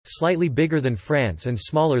country, slightly bigger than France and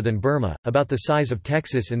smaller than Burma, about the size of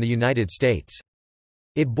Texas in the United States.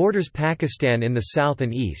 It borders Pakistan in the south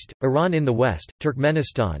and east, Iran in the west,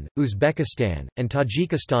 Turkmenistan, Uzbekistan, and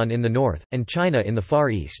Tajikistan in the north, and China in the far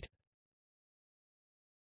east.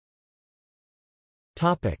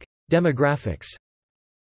 Demographics.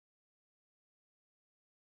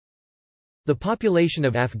 The population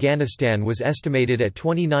of Afghanistan was estimated at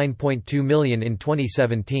 29.2 million in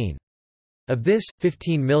 2017. Of this,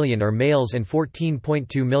 15 million are males and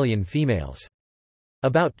 14.2 million females.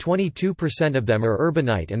 About 22% of them are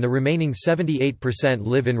urbanite and the remaining 78%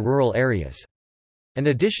 live in rural areas. An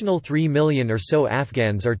additional 3 million or so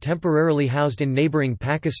Afghans are temporarily housed in neighboring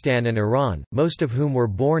Pakistan and Iran, most of whom were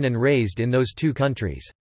born and raised in those two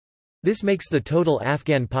countries. This makes the total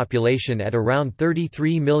Afghan population at around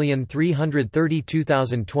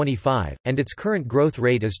 33,332,025, and its current growth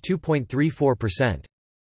rate is 2.34%.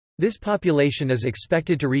 This population is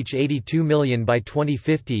expected to reach 82 million by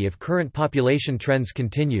 2050 if current population trends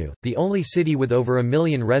continue. The only city with over a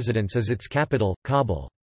million residents is its capital, Kabul.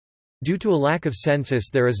 Due to a lack of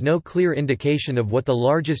census, there is no clear indication of what the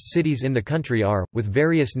largest cities in the country are, with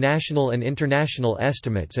various national and international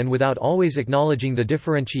estimates and without always acknowledging the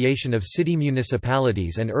differentiation of city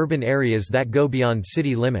municipalities and urban areas that go beyond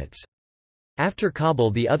city limits. After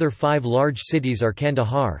Kabul, the other 5 large cities are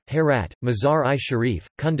Kandahar, Herat, Mazar-i-Sharif,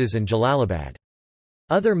 Kunduz and Jalalabad.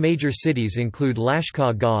 Other major cities include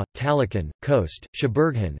Lashkar Gah, Taloqan, Khost,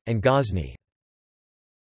 Shaburghan, and Ghazni.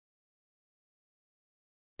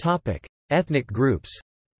 Ethnic groups.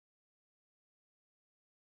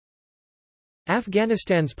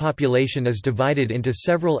 Afghanistan's population is divided into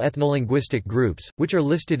several ethnolinguistic groups, which are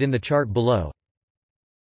listed in the chart below.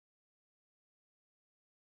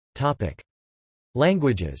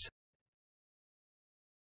 Languages.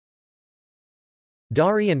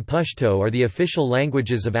 Dari and Pashto are the official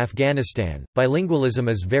languages of Afghanistan. Bilingualism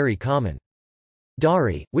is very common.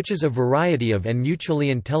 Dari, which is a variety of and mutually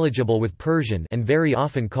intelligible with Persian and very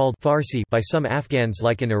often called Farsi by some Afghans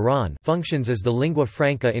like in Iran, functions as the lingua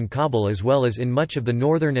franca in Kabul as well as in much of the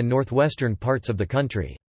northern and northwestern parts of the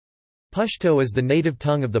country. Pashto is the native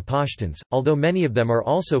tongue of the Pashtuns, although many of them are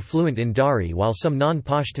also fluent in Dari while some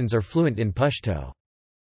non-Pashtuns are fluent in Pashto.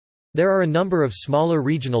 There are a number of smaller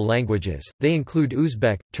regional languages, they include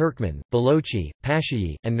Uzbek, Turkmen, Balochi,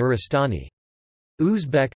 Pashtun, and Nuristani.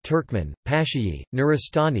 Uzbek, Turkmen, Pashtun,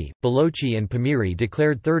 Nuristani, Balochi and Pamiri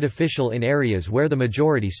declared third official in areas where the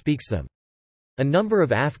majority speaks them. A number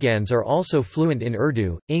of Afghans are also fluent in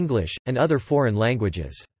Urdu, English, and other foreign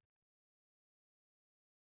languages.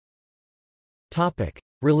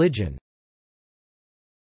 Religion.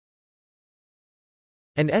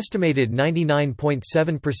 An estimated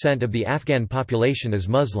 99.7% of the Afghan population is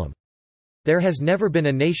Muslim. There has never been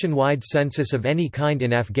a nationwide census of any kind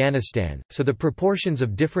in Afghanistan, so the proportions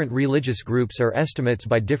of different religious groups are estimates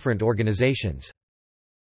by different organizations.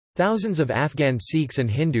 Thousands of Afghan Sikhs and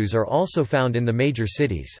Hindus are also found in the major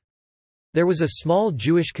cities. There was a small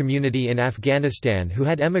Jewish community in Afghanistan who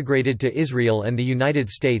had emigrated to Israel and the United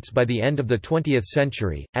States by the end of the 20th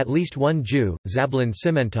century. At least one Jew, Zablin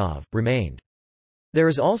Simentov, remained. There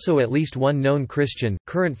is also at least one known Christian,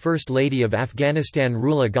 current First Lady of Afghanistan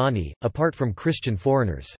Ruhollah Ghani, apart from Christian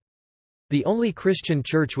foreigners. The only Christian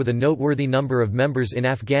church with a noteworthy number of members in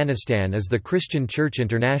Afghanistan is the Christian Church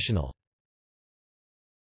International.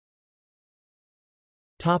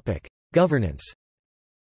 Governance.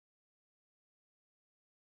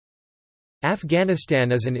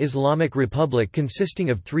 Afghanistan is an Islamic republic consisting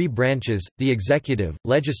of 3 branches, the executive,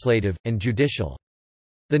 legislative, and judicial.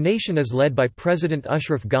 The nation is led by President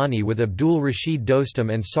Ashraf Ghani with Abdul Rashid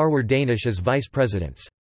Dostum and Sarwar Danish as vice presidents.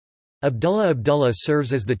 Abdullah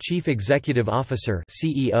serves as the chief executive officer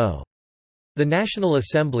 (CEO). The National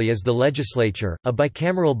Assembly is the legislature, a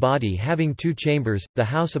bicameral body having 2 chambers, the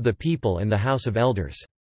House of the People and the House of Elders.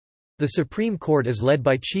 The Supreme Court is led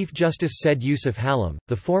by Chief Justice Said Yusuf Halim,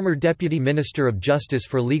 the former Deputy Minister of Justice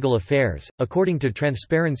for Legal Affairs. According to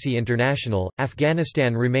Transparency International,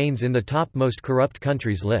 Afghanistan remains in the top most corrupt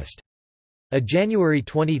countries list. A January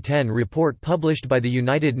 2010 report published by the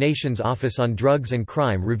United Nations Office on Drugs and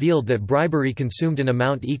Crime revealed that bribery consumed an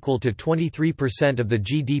amount equal to 23% of the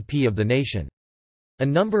GDP of the nation. A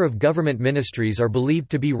number of government ministries are believed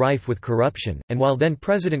to be rife with corruption, and while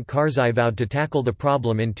then-President Karzai vowed to tackle the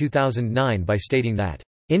problem in 2009 by stating that,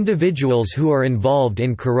 "individuals who are involved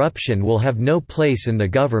in corruption will have no place in the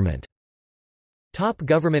government." Top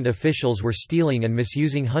government officials were stealing and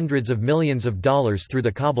misusing hundreds of millions of dollars through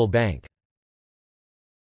the Kabul bank.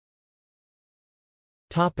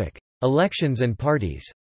 Elections and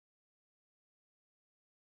parties.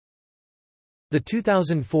 The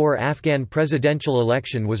 2004 Afghan presidential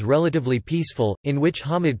election was relatively peaceful, in which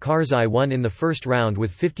Hamid Karzai won in the first round with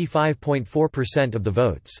 55.4% of the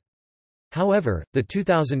votes. However, the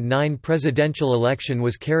 2009 presidential election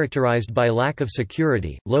was characterized by lack of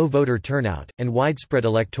security, low voter turnout, and widespread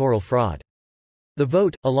electoral fraud. The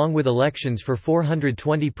vote, along with elections for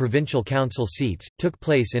 420 provincial council seats, took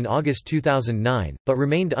place in August 2009, but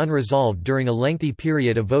remained unresolved during a lengthy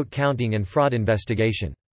period of vote counting and fraud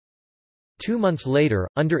investigation. 2 months later,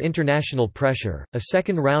 under international pressure, a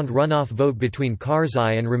second-round runoff vote between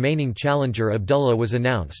Karzai and remaining challenger Abdullah was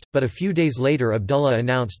announced, but a few days later Abdullah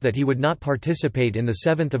announced that he would not participate in the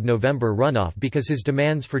 7 November runoff because his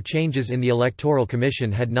demands for changes in the Electoral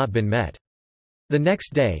Commission had not been met. The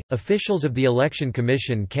next day, officials of the Election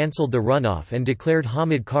Commission cancelled the runoff and declared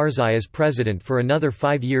Hamid Karzai as president for another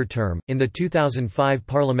 5-year term. In the 2005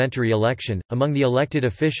 parliamentary election, among the elected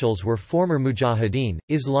officials were former Mujahideen,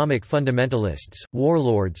 Islamic fundamentalists,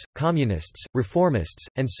 warlords, communists, reformists,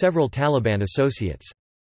 and several Taliban associates.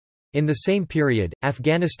 In the same period,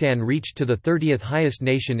 Afghanistan reached to the 30th highest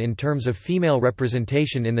nation in terms of female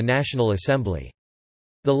representation in the National Assembly.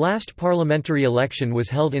 The last parliamentary election was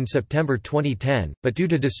held in September 2010, but due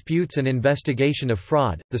to disputes and investigation of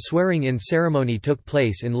fraud, the swearing-in ceremony took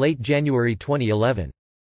place in late January 2011.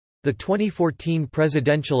 The 2014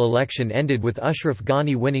 presidential election ended with Ashraf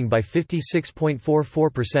Ghani winning by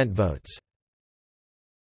 56.44% votes.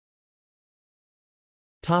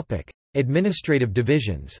 Administrative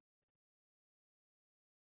divisions.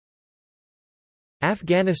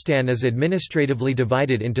 Afghanistan is administratively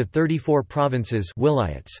divided into 34 provinces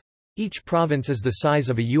wilayats. Each province is the size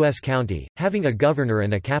of a U.S. county, having a governor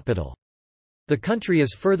and a capital. The country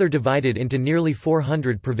is further divided into nearly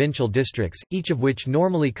 400 provincial districts, each of which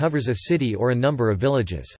normally covers a city or a number of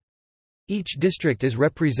villages. Each district is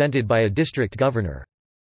represented by a district governor.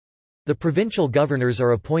 The provincial governors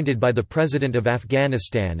are appointed by the President of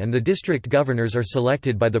Afghanistan and the district governors are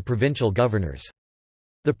selected by the provincial governors.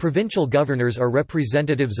 The provincial governors are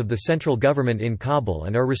representatives of the central government in Kabul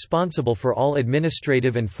and are responsible for all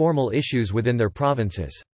administrative and formal issues within their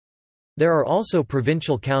provinces. There are also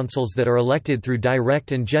provincial councils that are elected through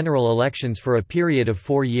direct and general elections for a period of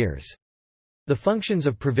 4 years. The functions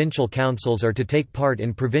of provincial councils are to take part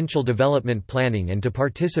in provincial development planning and to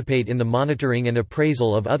participate in the monitoring and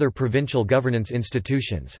appraisal of other provincial governance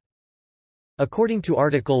institutions. According to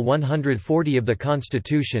Article 140 of the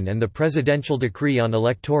Constitution and the Presidential Decree on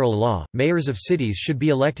Electoral Law, mayors of cities should be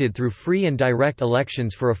elected through free and direct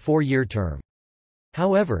elections for a 4-year term.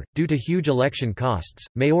 However, due to huge election costs,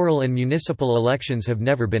 mayoral and municipal elections have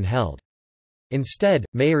never been held. Instead,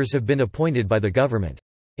 mayors have been appointed by the government.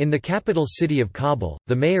 In the capital city of Kabul,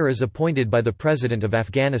 the mayor is appointed by the President of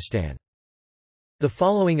Afghanistan. The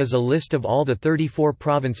following is a list of all the 34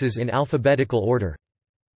 provinces in alphabetical order.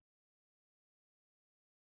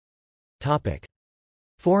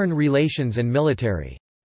 Foreign relations and military.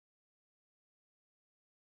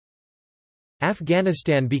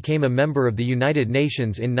 Afghanistan became a member of the United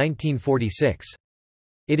Nations in 1946.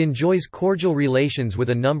 It enjoys cordial relations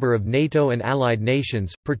with a number of NATO and allied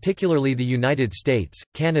nations, particularly the United States,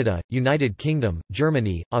 Canada, United Kingdom,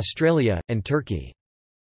 Germany, Australia, and Turkey.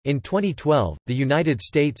 In 2012, the United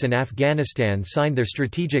States and Afghanistan signed their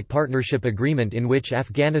Strategic Partnership Agreement in which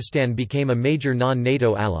Afghanistan became a major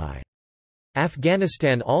non-NATO ally.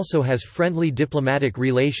 Afghanistan also has friendly diplomatic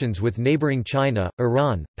relations with neighboring China,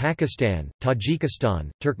 Iran, Pakistan,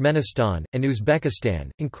 Tajikistan, Turkmenistan, and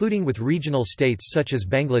Uzbekistan, including with regional states such as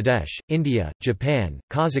Bangladesh, India, Japan,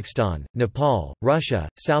 Kazakhstan, Nepal, Russia,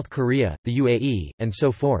 South Korea, the UAE, and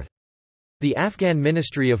so forth. The Afghan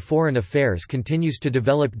Ministry of Foreign Affairs continues to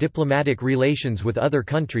develop diplomatic relations with other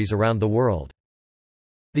countries around the world.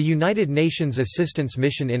 The United Nations Assistance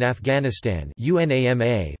Mission in Afghanistan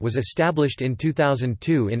 (UNAMA) was established in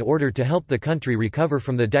 2002 in order to help the country recover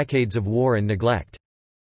from the decades of war and neglect.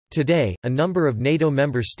 Today, a number of NATO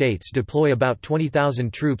member states deploy about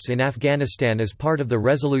 20,000 troops in Afghanistan as part of the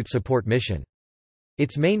Resolute Support Mission.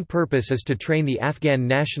 Its main purpose is to train the Afghan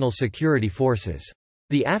National Security Forces.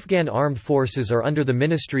 The Afghan Armed Forces are under the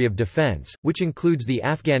Ministry of Defense, which includes the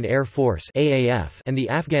Afghan Air Force (AAF) and the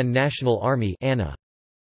Afghan National Army (ANA).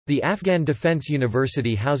 The Afghan Defense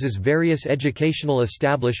University houses various educational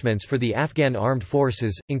establishments for the Afghan Armed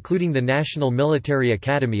Forces, including the National Military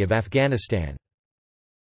Academy of Afghanistan.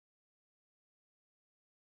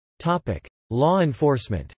 Law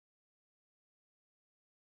enforcement.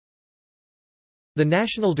 The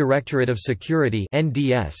National Directorate of Security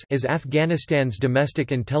 (NDS) is Afghanistan's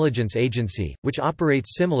domestic intelligence agency, which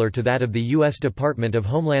operates similar to that of the U.S. Department of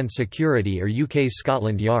Homeland Security or UK's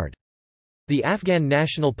Scotland Yard. The Afghan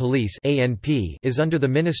National Police (ANP) is under the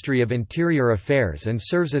Ministry of Interior Affairs and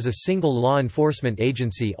serves as a single law enforcement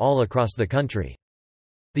agency all across the country.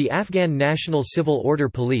 The Afghan National Civil Order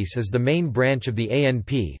Police is the main branch of the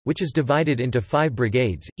ANP, which is divided into 5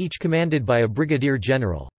 brigades, each commanded by a brigadier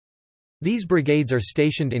general. These brigades are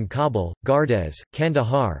stationed in Kabul, Gardez,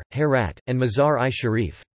 Kandahar, Herat, and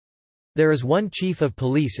Mazar-i-Sharif. There is one chief of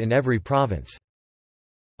police in every province.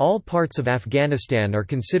 All parts of Afghanistan are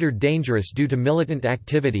considered dangerous due to militant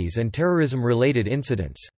activities and terrorism-related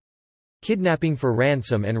incidents. Kidnapping for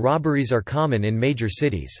ransom and robberies are common in major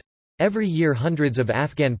cities. Every year hundreds of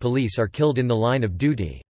Afghan police are killed in the line of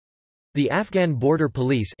duty. The Afghan Border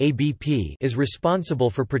Police (ABP) is responsible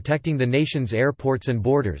for protecting the nation's airports and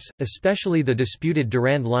borders, especially the disputed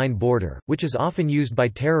Durand Line border, which is often used by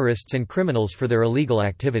terrorists and criminals for their illegal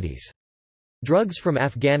activities. Drugs from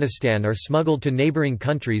Afghanistan are smuggled to neighboring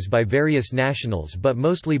countries by various nationals but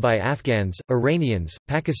mostly by Afghans, Iranians,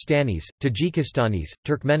 Pakistanis, Tajikistanis,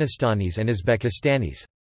 Turkmenistanis and Uzbekistanis.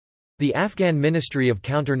 The Afghan Ministry of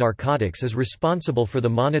Counter-Narcotics is responsible for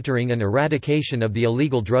the monitoring and eradication of the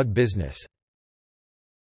illegal drug business.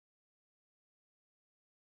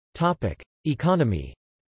 Economy.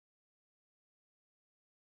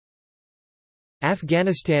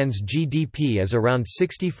 Afghanistan's GDP is around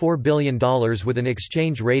 $64 billion with an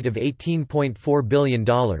exchange rate of $18.4 billion,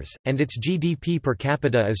 and its GDP per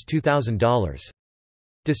capita is $2,000.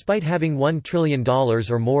 Despite having $1 trillion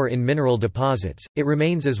or more in mineral deposits, it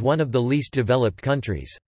remains as one of the least developed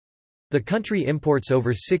countries. The country imports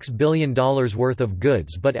over $6 billion worth of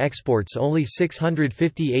goods but exports only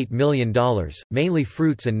 $658 million, mainly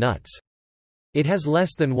fruits and nuts. It has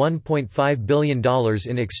less than $1.5 billion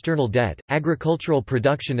in external debt. Agricultural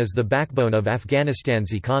production is the backbone of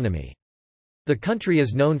Afghanistan's economy. The country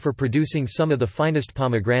is known for producing some of the finest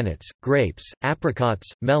pomegranates, grapes, apricots,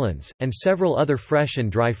 melons, and several other fresh and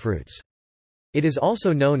dry fruits. It is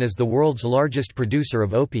also known as the world's largest producer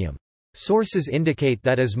of opium. Sources indicate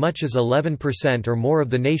that as much as 11% or more of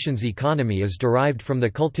the nation's economy is derived from the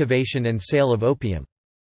cultivation and sale of opium.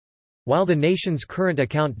 While the nation's current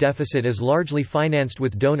account deficit is largely financed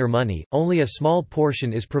with donor money, only a small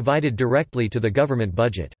portion is provided directly to the government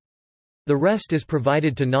budget. The rest is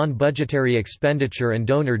provided to non-budgetary expenditure and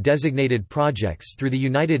donor-designated projects through the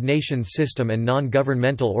United Nations system and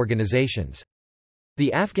non-governmental organizations.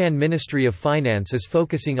 The Afghan Ministry of Finance is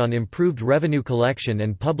focusing on improved revenue collection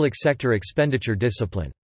and public sector expenditure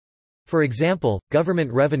discipline. For example,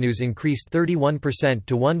 government revenues increased 31%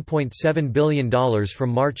 to $1.7 billion from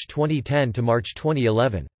March 2010 to March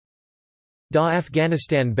 2011. Da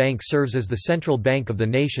Afghanistan Bank serves as the central bank of the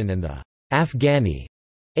nation and the Afghani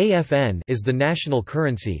AFN is the national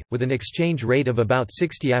currency, with an exchange rate of about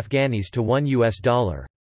 60 Afghanis to $1.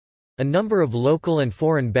 A number of local and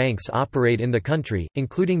foreign banks operate in the country,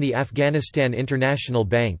 including the Afghanistan International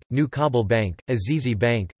Bank, New Kabul Bank, Azizi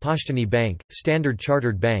Bank, Pashtani Bank, Standard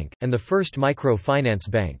Chartered Bank, and the First Micro Finance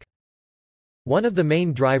Bank. One of the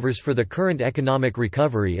main drivers for the current economic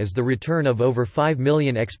recovery is the return of over 5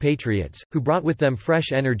 million expatriates, who brought with them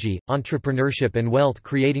fresh energy, entrepreneurship and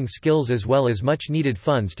wealth-creating skills as well as much-needed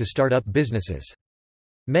funds to start up businesses.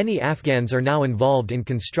 Many Afghans are now involved in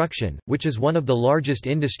construction, which is one of the largest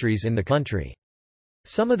industries in the country.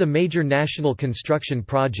 Some of the major national construction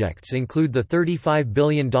projects include the $35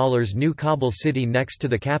 billion New Kabul city next to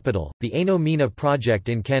the capital, the Aino Mina project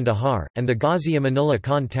in Kandahar, and the Ghazi Amanullah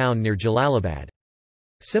Khan town near Jalalabad.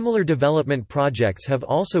 Similar development projects have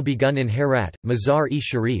also begun in Herat,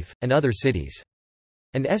 Mazar-i-Sharif, and other cities.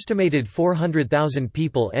 An estimated 400,000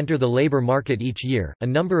 people enter the labor market each year. A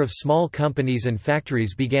number of small companies and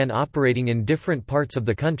factories began operating in different parts of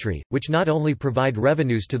the country, which not only provide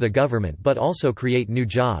revenues to the government but also create new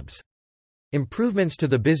jobs. Improvements to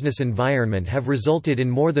the business environment have resulted in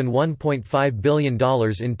more than $1.5 billion in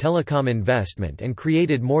telecom investment and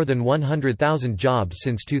created more than 100,000 jobs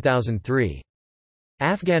since 2003.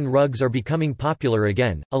 Afghan rugs are becoming popular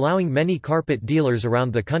again, allowing many carpet dealers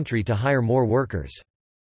around the country to hire more workers.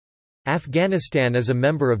 Afghanistan is a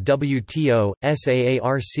member of WTO,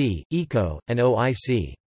 SAARC, ECO, and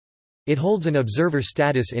OIC. It holds an observer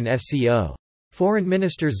status in SCO. Foreign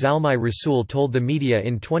Minister Zalmay Rasool told the media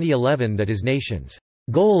in 2011 that his nation's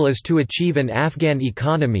Goal is to achieve an Afghan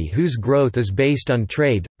economy whose growth is based on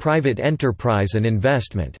trade, private enterprise and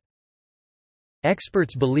investment.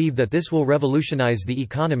 Experts believe that this will revolutionize the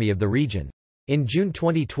economy of the region. In June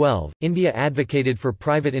 2012, India advocated for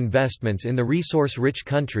private investments in the resource-rich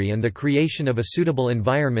country and the creation of a suitable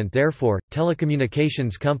environment. Therefore,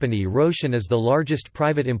 telecommunications company Roshan is the largest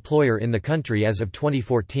private employer in the country as of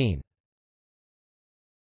 2014.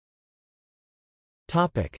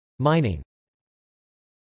 Mining.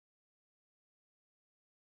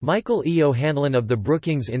 Michael E. O'Hanlon of the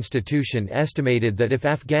Brookings Institution estimated that if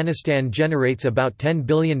Afghanistan generates about $10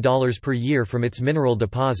 billion per year from its mineral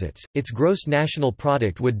deposits, its gross national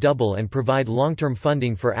product would double and provide long-term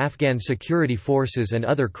funding for Afghan security forces and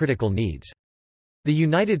other critical needs. The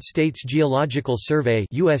United States Geological Survey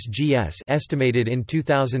 (USGS) estimated in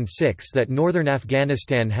 2006 that northern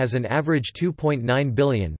Afghanistan has an average 2.9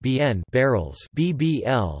 billion (BN) barrels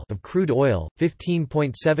 (BBL) of crude oil,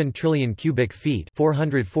 15.7 trillion cubic feet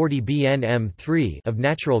 (440 BNM3) of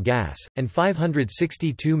natural gas, and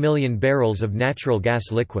 562 million barrels of natural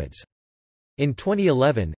gas liquids. In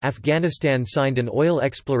 2011, Afghanistan signed an oil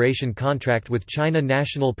exploration contract with China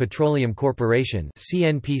National Petroleum Corporation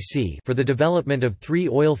 (CNPC) for the development of 3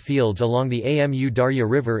 oil fields along the Amu Darya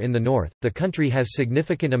River in the north. The country has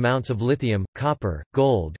significant amounts of lithium, copper,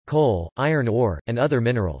 gold, coal, iron ore, and other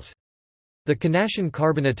minerals. The Kanashan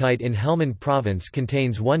carbonatite in Helmand province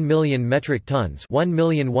contains 1 million metric tons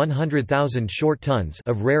 (1,100,000 short tons)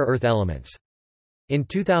 of rare earth elements. In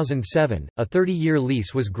 2007, a 30-year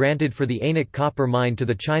lease was granted for the Ainak copper mine to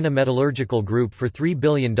the China Metallurgical Group for $3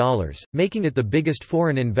 billion, making it the biggest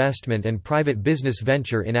foreign investment and private business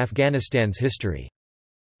venture in Afghanistan's history.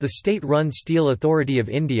 The state-run Steel Authority of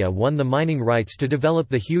India won the mining rights to develop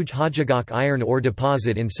the huge Hajagak iron ore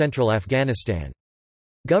deposit in central Afghanistan.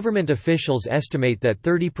 Government officials estimate that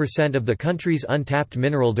 30% of the country's untapped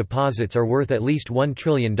mineral deposits are worth at least $1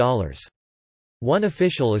 trillion. One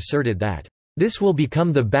official asserted that this will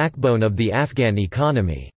become the backbone of the Afghan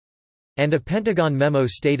economy, and a Pentagon memo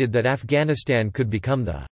stated that Afghanistan could become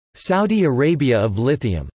the Saudi Arabia of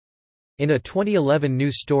lithium. In a 2011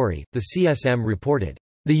 news story, the CSM reported,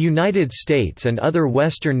 "The United States and other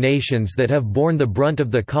Western nations that have borne the brunt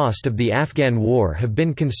of the cost of the Afghan war have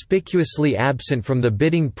been conspicuously absent from the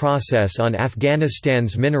bidding process on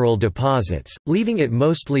Afghanistan's mineral deposits, leaving it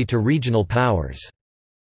mostly to regional powers."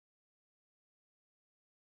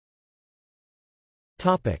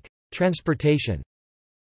 Transportation.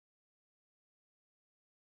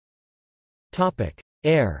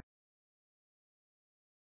 Air.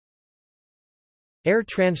 Air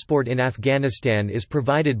transport in Afghanistan is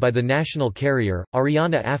provided by the national carrier,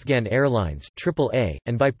 Ariana Afghan Airlines AAA,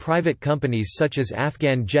 and by private companies such as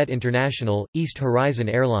Afghan Jet International, East Horizon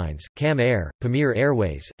Airlines, Kam Air, Pamir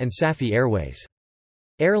Airways, and Safi Airways.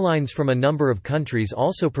 Airlines from a number of countries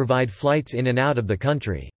also provide flights in and out of the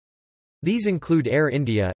country. These include Air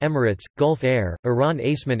India, Emirates, Gulf Air, Iran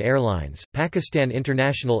Aseman Airlines, Pakistan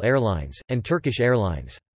International Airlines, and Turkish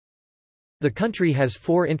Airlines. The country has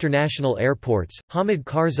 4 international airports: Hamid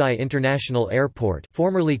Karzai International Airport,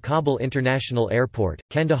 formerly Kabul International Airport,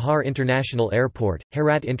 Kandahar International Airport,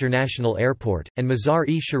 Herat International Airport, and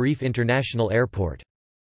Mazar-e-Sharif International Airport.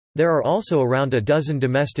 There are also around a dozen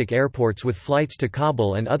domestic airports with flights to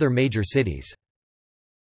Kabul and other major cities.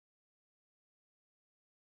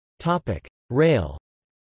 Rail.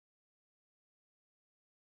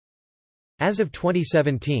 As of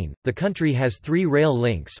 2017, the country has 3 rail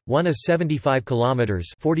links, one a 75 km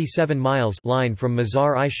 47 miles line from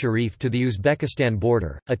Mazar-i-Sharif to the Uzbekistan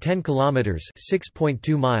border, a 10 km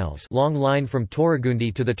 6.2 miles long line from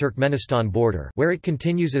Toragundi to the Turkmenistan border where it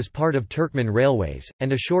continues as part of Turkmen Railways,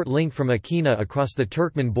 and a short link from Akina across the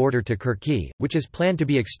Turkmen border to Kirki, which is planned to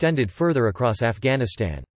be extended further across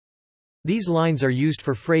Afghanistan. These lines are used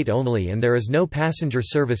for freight only and there is no passenger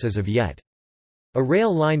service as of yet. A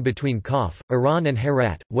rail line between Kaf, Iran and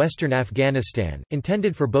Herat, western Afghanistan,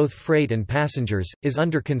 intended for both freight and passengers, is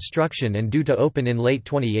under construction and due to open in late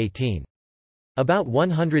 2018. About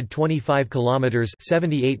 125 kilometers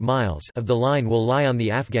 (78 miles) of the line will lie on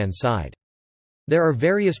the Afghan side. There are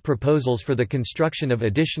various proposals for the construction of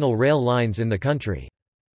additional rail lines in the country.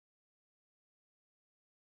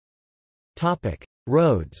 Topic: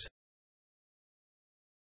 Roads.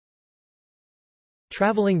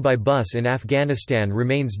 Traveling by bus in Afghanistan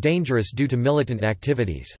remains dangerous due to militant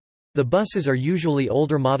activities. The buses are usually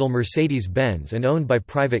older model Mercedes-Benz and owned by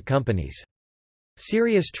private companies.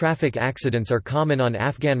 Serious traffic accidents are common on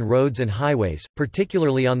Afghan roads and highways,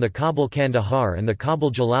 particularly on the Kabul-Kandahar and the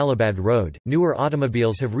Kabul-Jalalabad road. Newer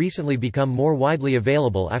automobiles have recently become more widely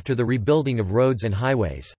available after the rebuilding of roads and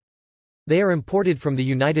highways. They are imported from the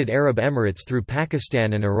United Arab Emirates through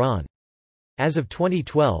Pakistan and Iran. As of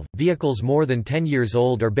 2012, vehicles more than 10 years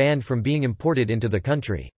old are banned from being imported into the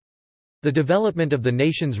country. The development of the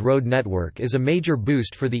nation's road network is a major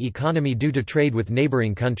boost for the economy due to trade with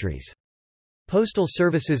neighboring countries. Postal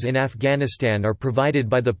services in Afghanistan are provided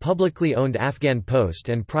by the publicly owned Afghan Post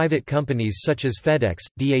and private companies such as FedEx,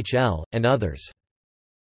 DHL, and others.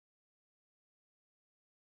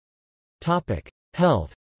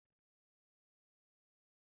 Health.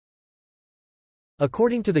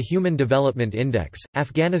 According to the Human Development Index,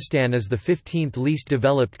 Afghanistan is the 15th least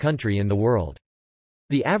developed country in the world.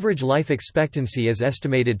 The average life expectancy is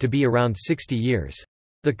estimated to be around 60 years.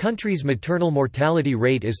 The country's maternal mortality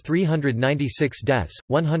rate is 396 deaths,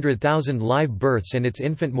 100,000 live births, and its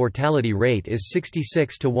infant mortality rate is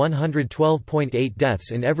 66 to 112.8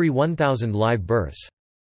 deaths in every 1,000 live births.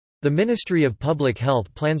 The Ministry of Public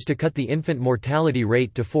Health plans to cut the infant mortality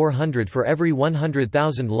rate to 400 for every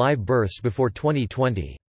 100,000 live births before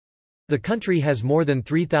 2020. The country has more than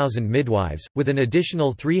 3,000 midwives, with an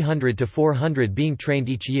additional 300 to 400 being trained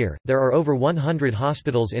each year. There are over 100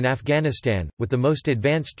 hospitals in Afghanistan, with the most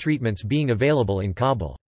advanced treatments being available in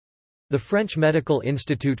Kabul. The French Medical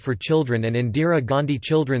Institute for Children and Indira Gandhi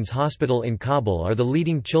Children's Hospital in Kabul are the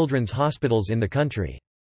leading children's hospitals in the country.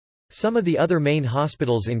 Some of the other main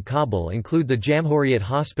hospitals in Kabul include the Jamhuriyat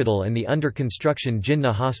Hospital and the under-construction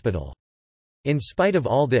Jinnah Hospital. In spite of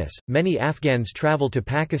all this, many Afghans travel to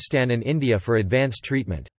Pakistan and India for advanced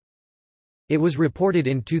treatment. It was reported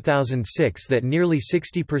in 2006 that nearly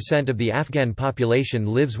 60% of the Afghan population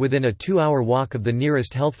lives within a 2-hour walk of the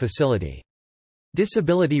nearest health facility.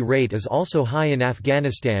 Disability rate is also high in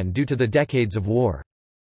Afghanistan due to the decades of war.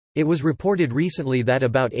 It was reported recently that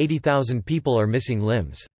about 80,000 people are missing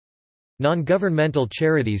limbs. Non-governmental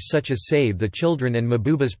charities such as Save the Children and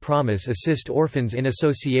Mahbooba's Promise assist orphans in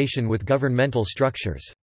association with governmental structures.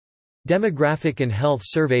 Demographic and Health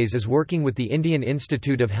Surveys is working with the Indian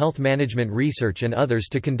Institute of Health Management Research and others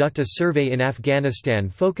to conduct a survey in Afghanistan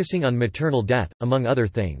focusing on maternal death, among other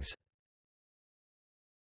things.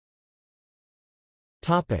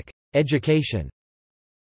 Education.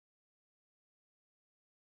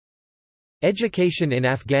 Education in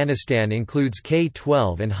Afghanistan includes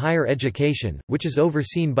K-12 and higher education, which is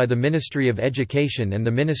overseen by the Ministry of Education and the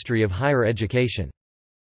Ministry of Higher Education.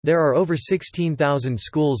 There are over 16,000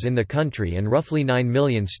 schools in the country and roughly 9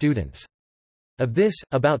 million students. Of this,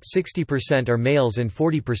 about 60% are males and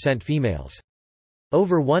 40% females.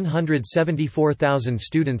 Over 174,000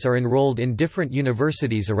 students are enrolled in different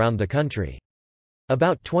universities around the country.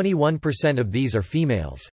 About 21% of these are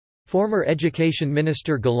females. Former Education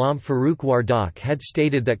Minister Ghulam Farooq Wardak had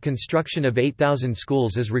stated that construction of 8,000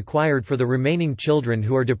 schools is required for the remaining children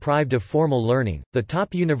who are deprived of formal learning. The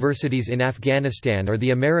top universities in Afghanistan are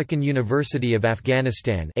the American University of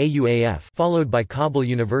Afghanistan (AUAF), followed by Kabul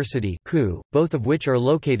University (KU), both of which are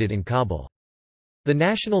located in Kabul. The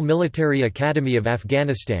National Military Academy of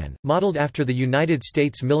Afghanistan, modeled after the United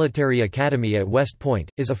States Military Academy at West Point,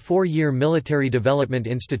 is a 4-year military development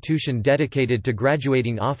institution dedicated to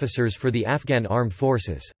graduating officers for the Afghan Armed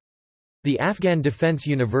Forces. The Afghan Defense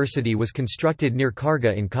University was constructed near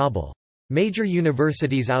Karga in Kabul. Major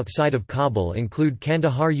universities outside of Kabul include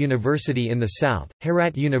Kandahar University in the south,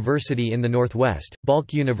 Herat University in the northwest,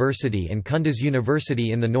 Balkh University and Kunduz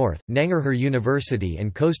University in the north, Nangarhar University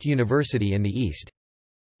and Khost University in the east.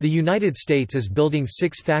 The United States is building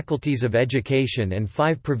 6 faculties of education and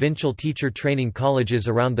 5 provincial teacher training colleges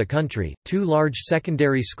around the country, 2 large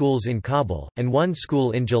secondary schools in Kabul, and 1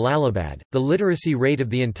 school in Jalalabad. The literacy rate of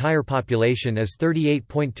the entire population is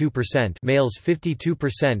 38.2%, males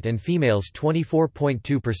 52% and females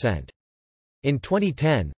 24.2%. In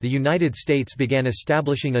 2010, the United States began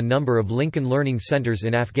establishing a number of Lincoln Learning Centers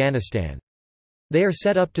in Afghanistan. They are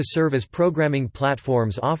set up to serve as programming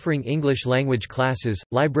platforms offering English language classes,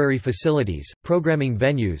 library facilities, programming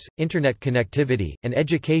venues, internet connectivity, and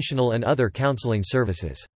educational and other counseling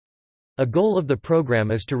services. A goal of the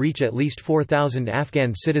program is to reach at least 4,000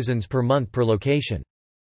 Afghan citizens per month per location.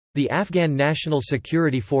 The Afghan National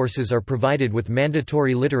Security Forces are provided with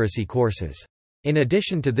mandatory literacy courses. In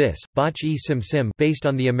addition to this, Bach-e-Sim-Sim, based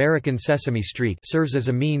on the American Sesame Street, serves as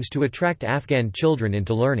a means to attract Afghan children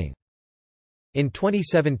into learning. In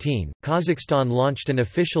 2017, Kazakhstan launched an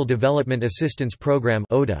official development assistance program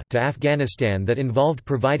 (ODA) to Afghanistan that involved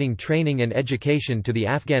providing training and education to the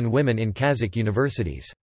Afghan women in Kazakh universities.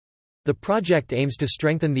 The project aims to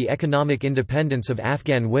strengthen the economic independence of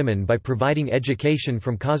Afghan women by providing education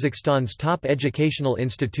from Kazakhstan's top educational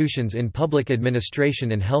institutions in public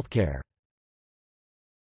administration and healthcare.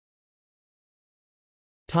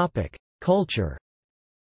 Culture.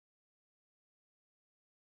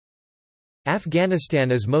 Afghanistan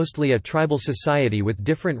is mostly a tribal society with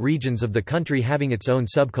different regions of the country having its own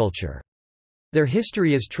subculture. Their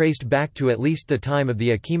history is traced back to at least the time of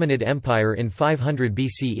the Achaemenid Empire in 500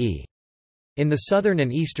 BCE. In the southern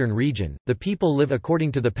and eastern region, the people live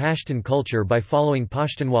according to the Pashtun culture by following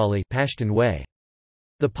Pashtunwali Pashtun way.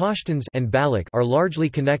 The Pashtuns and Baloch are largely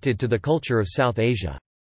connected to the culture of South Asia.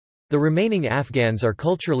 The remaining Afghans are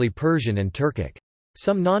culturally Persian and Turkic.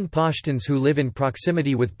 Some non-Pashtuns who live in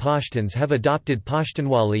proximity with Pashtuns have adopted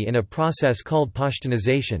Pashtunwali in a process called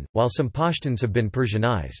Pashtunization, while some Pashtuns have been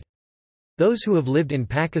Persianized. Those who have lived in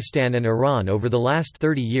Pakistan and Iran over the last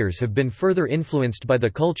 30 years have been further influenced by the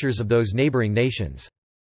cultures of those neighboring nations.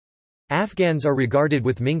 Afghans are regarded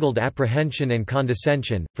with mingled apprehension and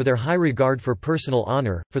condescension, for their high regard for personal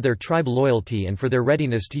honor, for their tribe loyalty and for their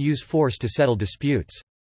readiness to use force to settle disputes.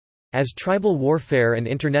 As tribal warfare and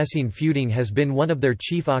internecine feuding has been one of their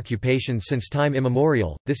chief occupations since time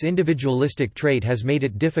immemorial, this individualistic trait has made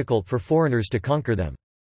it difficult for foreigners to conquer them.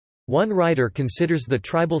 One writer considers the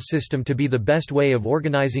tribal system to be the best way of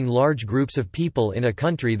organizing large groups of people in a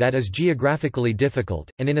country that is geographically difficult,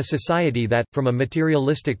 and in a society that, from a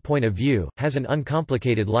materialistic point of view, has an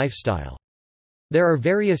uncomplicated lifestyle. There are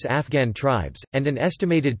various Afghan tribes, and an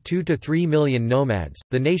estimated 2 to 3 million nomads.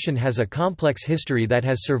 The nation has a complex history that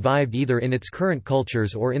has survived either in its current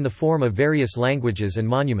cultures or in the form of various languages and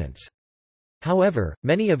monuments. However,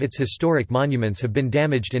 many of its historic monuments have been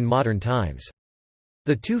damaged in modern times.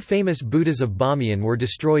 The two famous Buddhas of Bamiyan were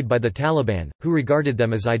destroyed by the Taliban, who regarded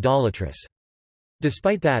them as idolatrous.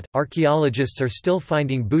 Despite that, archaeologists are still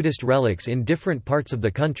finding Buddhist relics in different parts of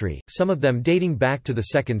the country, some of them dating back to the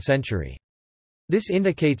 2nd century. This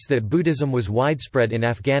indicates that Buddhism was widespread in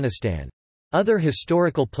Afghanistan. Other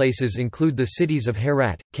historical places include the cities of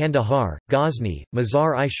Herat, Kandahar, Ghazni,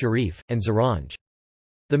 Mazar-i-Sharif, and Zaranj.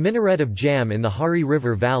 The minaret of Jam in the Hari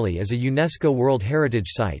River Valley is a UNESCO World Heritage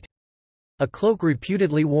Site. A cloak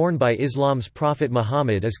reputedly worn by Islam's Prophet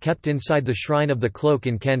Muhammad is kept inside the Shrine of the Cloak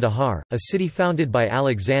in Kandahar, a city founded by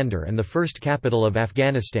Alexander and the first capital of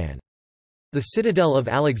Afghanistan. The citadel of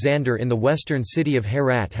Alexander in the western city of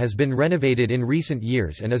Herat has been renovated in recent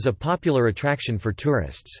years and is a popular attraction for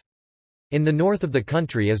tourists. In the north of the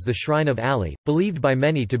country is the Shrine of Ali, believed by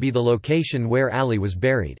many to be the location where Ali was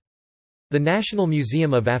buried. The National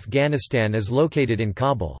Museum of Afghanistan is located in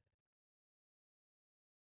Kabul.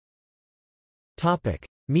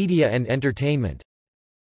 Media and entertainment.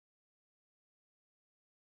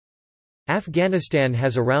 Afghanistan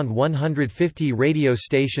has around 150 radio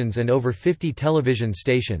stations and over 50 television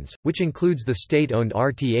stations, which includes the state-owned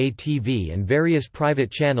RTA-TV and various private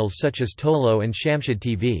channels such as Tolo and Shamshad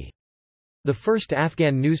TV. The first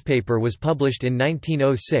Afghan newspaper was published in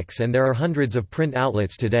 1906 and there are hundreds of print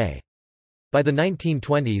outlets today. By the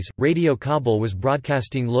 1920s, Radio Kabul was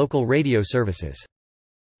broadcasting local radio services.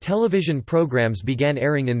 Television programs began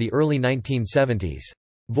airing in the early 1970s.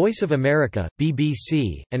 Voice of America,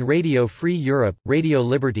 BBC, and Radio Free Europe, Radio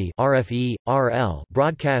Liberty RFE, RL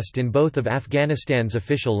broadcast in both of Afghanistan's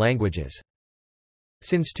official languages.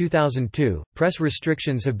 Since 2002, press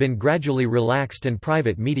restrictions have been gradually relaxed and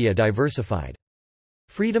private media diversified.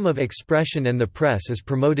 Freedom of expression and the press is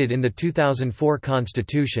promoted in the 2004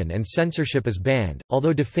 constitution and censorship is banned,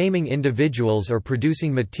 although defaming individuals or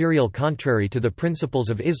producing material contrary to the principles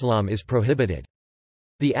of Islam is prohibited.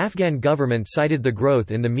 The Afghan government cited the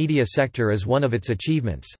growth in the media sector as one of its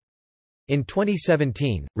achievements. In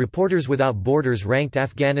 2017, Reporters Without Borders ranked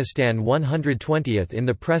Afghanistan 120th in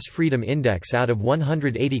the Press Freedom Index out of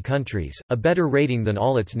 180 countries, a better rating than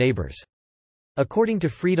all its neighbors. According to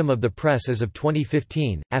Freedom of the Press as of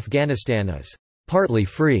 2015, Afghanistan is partly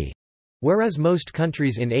free, whereas most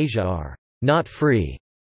countries in Asia are not free.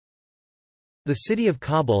 The city of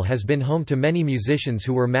Kabul has been home to many musicians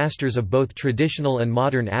who were masters of both traditional and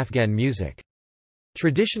modern Afghan music.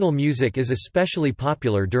 Traditional music is especially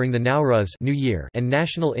popular during the Nowruz New Year and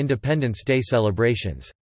National Independence Day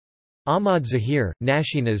celebrations. Ahmad Zahir,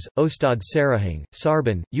 Nashinaz, Ostad Sarahing,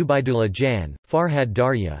 Sarban, Ubaidullah Jan, Farhad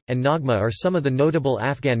Darya, and Nagma are some of the notable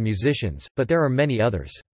Afghan musicians, but there are many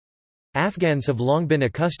others. Afghans have long been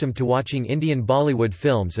accustomed to watching Indian Bollywood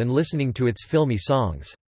films and listening to its filmy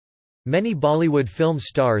songs. Many Bollywood film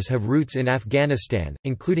stars have roots in Afghanistan,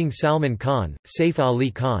 including Salman Khan, Saif Ali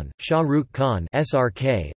Khan, Shah Rukh Khan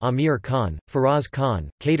 (SRK), Amir Khan, Faraz Khan,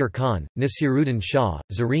 Kader Khan, Nasiruddin Shah,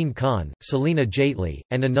 Zareen Khan, Selina Jaitley,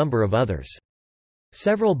 and a number of others.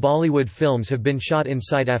 Several Bollywood films have been shot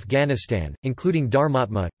inside Afghanistan, including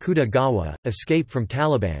Dharmatma, Kuda Gawa, Escape from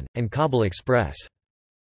Taliban, and Kabul Express.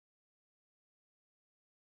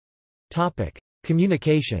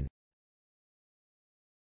 Communication.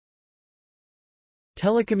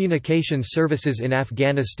 Telecommunications services in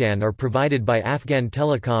Afghanistan are provided by Afghan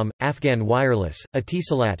Telecom, Afghan Wireless,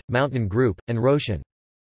 Etisalat, Mountain Group, and Roshan.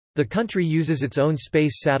 The country uses its own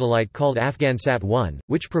space satellite called Afghansat-1,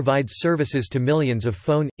 which provides services to millions of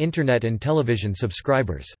phone, internet and television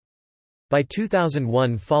subscribers. By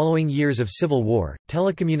 2001, following years of civil war,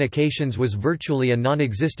 telecommunications was virtually a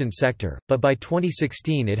non-existent sector, but by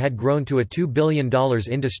 2016 it had grown to a $2 billion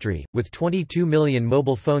industry, with 22 million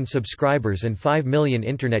mobile phone subscribers and 5 million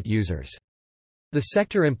internet users. The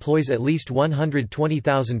sector employs at least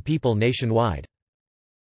 120,000 people nationwide.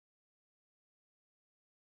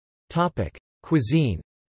 Cuisine.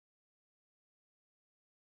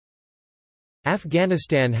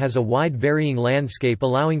 Afghanistan has a wide varying landscape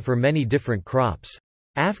allowing for many different crops.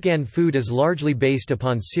 Afghan food is largely based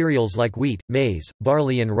upon cereals like wheat, maize,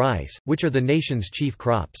 barley and rice, which are the nation's chief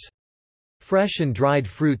crops. Fresh and dried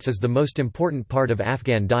fruits is the most important part of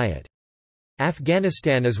Afghan diet.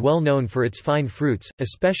 Afghanistan is well known for its fine fruits,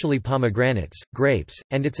 especially pomegranates, grapes,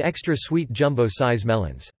 and its extra sweet jumbo-size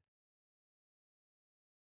melons.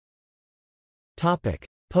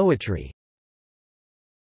 Poetry.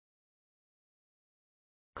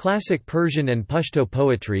 Classic Persian and Pashto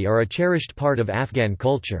poetry are a cherished part of Afghan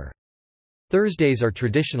culture. Thursdays are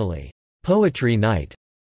traditionally poetry night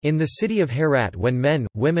in the city of Herat when men,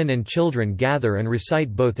 women and children gather and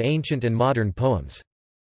recite both ancient and modern poems.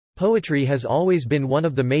 Poetry has always been one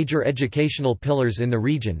of the major educational pillars in the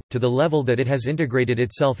region, to the level that it has integrated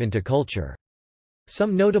itself into culture.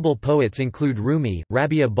 Some notable poets include Rumi,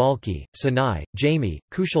 Rabia Balkhi, Sanai, Jami,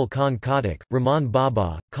 Kushal Khan Khattak, Rahman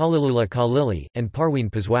Baba, Khalilullah Khalili, and Parveen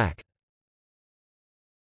Pizwak.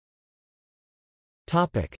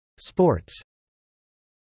 Sports.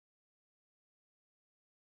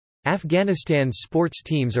 Afghanistan's sports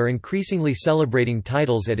teams are increasingly celebrating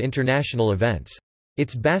titles at international events.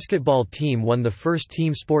 Its basketball team won the first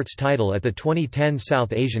team sports title at the 2010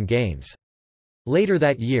 South Asian Games. Later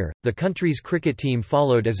that year, the country's cricket team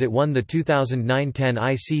followed as it won the 2009-10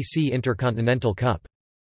 ICC Intercontinental Cup.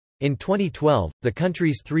 In 2012, the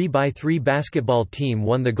country's 3x3 basketball team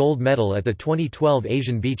won the gold medal at the 2012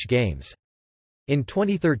 Asian Beach Games. In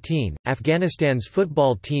 2013, Afghanistan's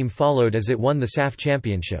football team followed as it won the SAF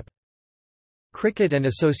Championship. Cricket and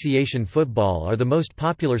association football are the most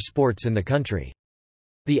popular sports in the country.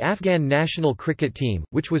 The Afghan national cricket team,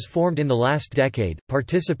 which was formed in the last decade,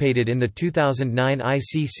 participated in the 2009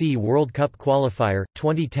 ICC World Cup qualifier,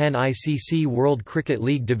 2010 ICC World Cricket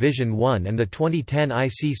League Division 1 and the 2010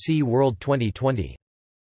 ICC World 2020.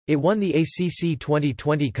 It won the ACC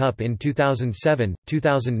 2020 Cup in 2007,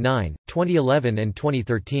 2009, 2011 and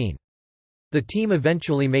 2013. The team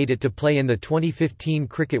eventually made it to play in the 2015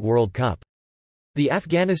 Cricket World Cup. The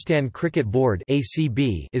Afghanistan Cricket Board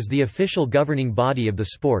 (ACB) is the official governing body of the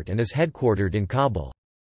sport and is headquartered in Kabul.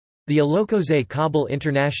 The Alokoze Kabul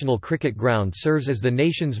International Cricket Ground serves as the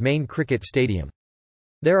nation's main cricket stadium.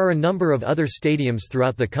 There are a number of other stadiums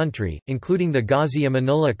throughout the country, including the Ghazi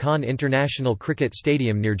Amanullah Khan International Cricket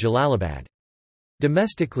Stadium near Jalalabad.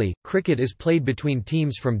 Domestically, cricket is played between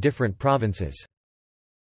teams from different provinces.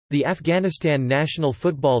 The Afghanistan national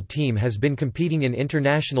football team has been competing in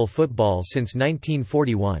international football since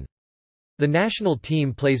 1941. The national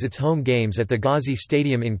team plays its home games at the Ghazi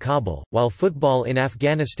Stadium in Kabul, while football in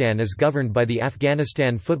Afghanistan is governed by the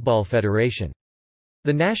Afghanistan Football Federation.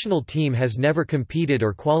 The national team has never competed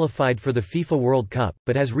or qualified for the FIFA World Cup,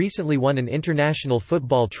 but has recently won an international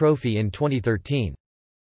football trophy in 2013.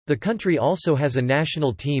 The country also has a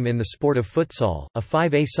national team in the sport of futsal, a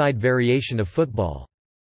 5-a-side variation of football.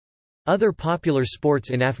 Other popular sports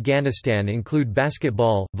in Afghanistan include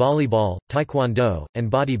basketball, volleyball, taekwondo, and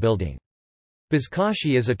bodybuilding.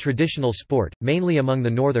 Buzkashi is a traditional sport, mainly among the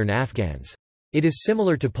northern Afghans. It is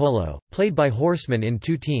similar to polo, played by horsemen in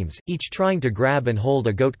two teams, each trying to grab and hold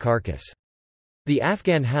a goat carcass. The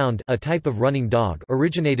Afghan hound, a type of running dog,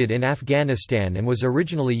 originated in Afghanistan and was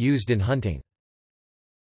originally used in hunting.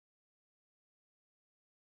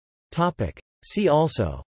 See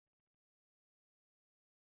also: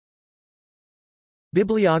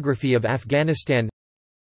 Bibliography of Afghanistan,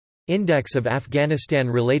 Index of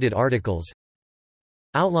Afghanistan-related articles,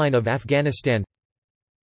 Outline of Afghanistan.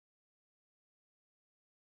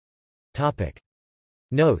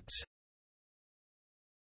 Notes.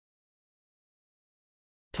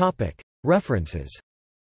 References.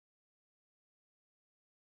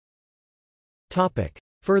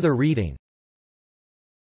 Further reading.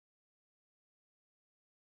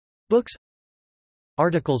 Books,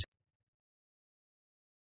 articles.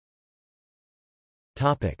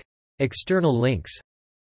 External links.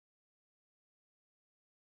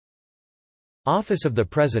 Office of the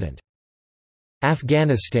President.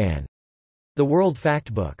 Afghanistan. The World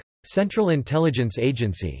Factbook. Central Intelligence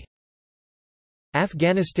Agency.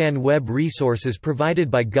 Afghanistan web resources provided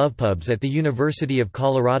by GovPubs at the University of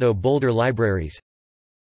Colorado Boulder Libraries.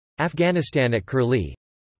 Afghanistan at Curlie.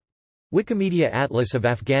 Wikimedia Atlas of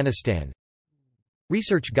Afghanistan.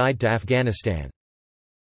 Research Guide to Afghanistan.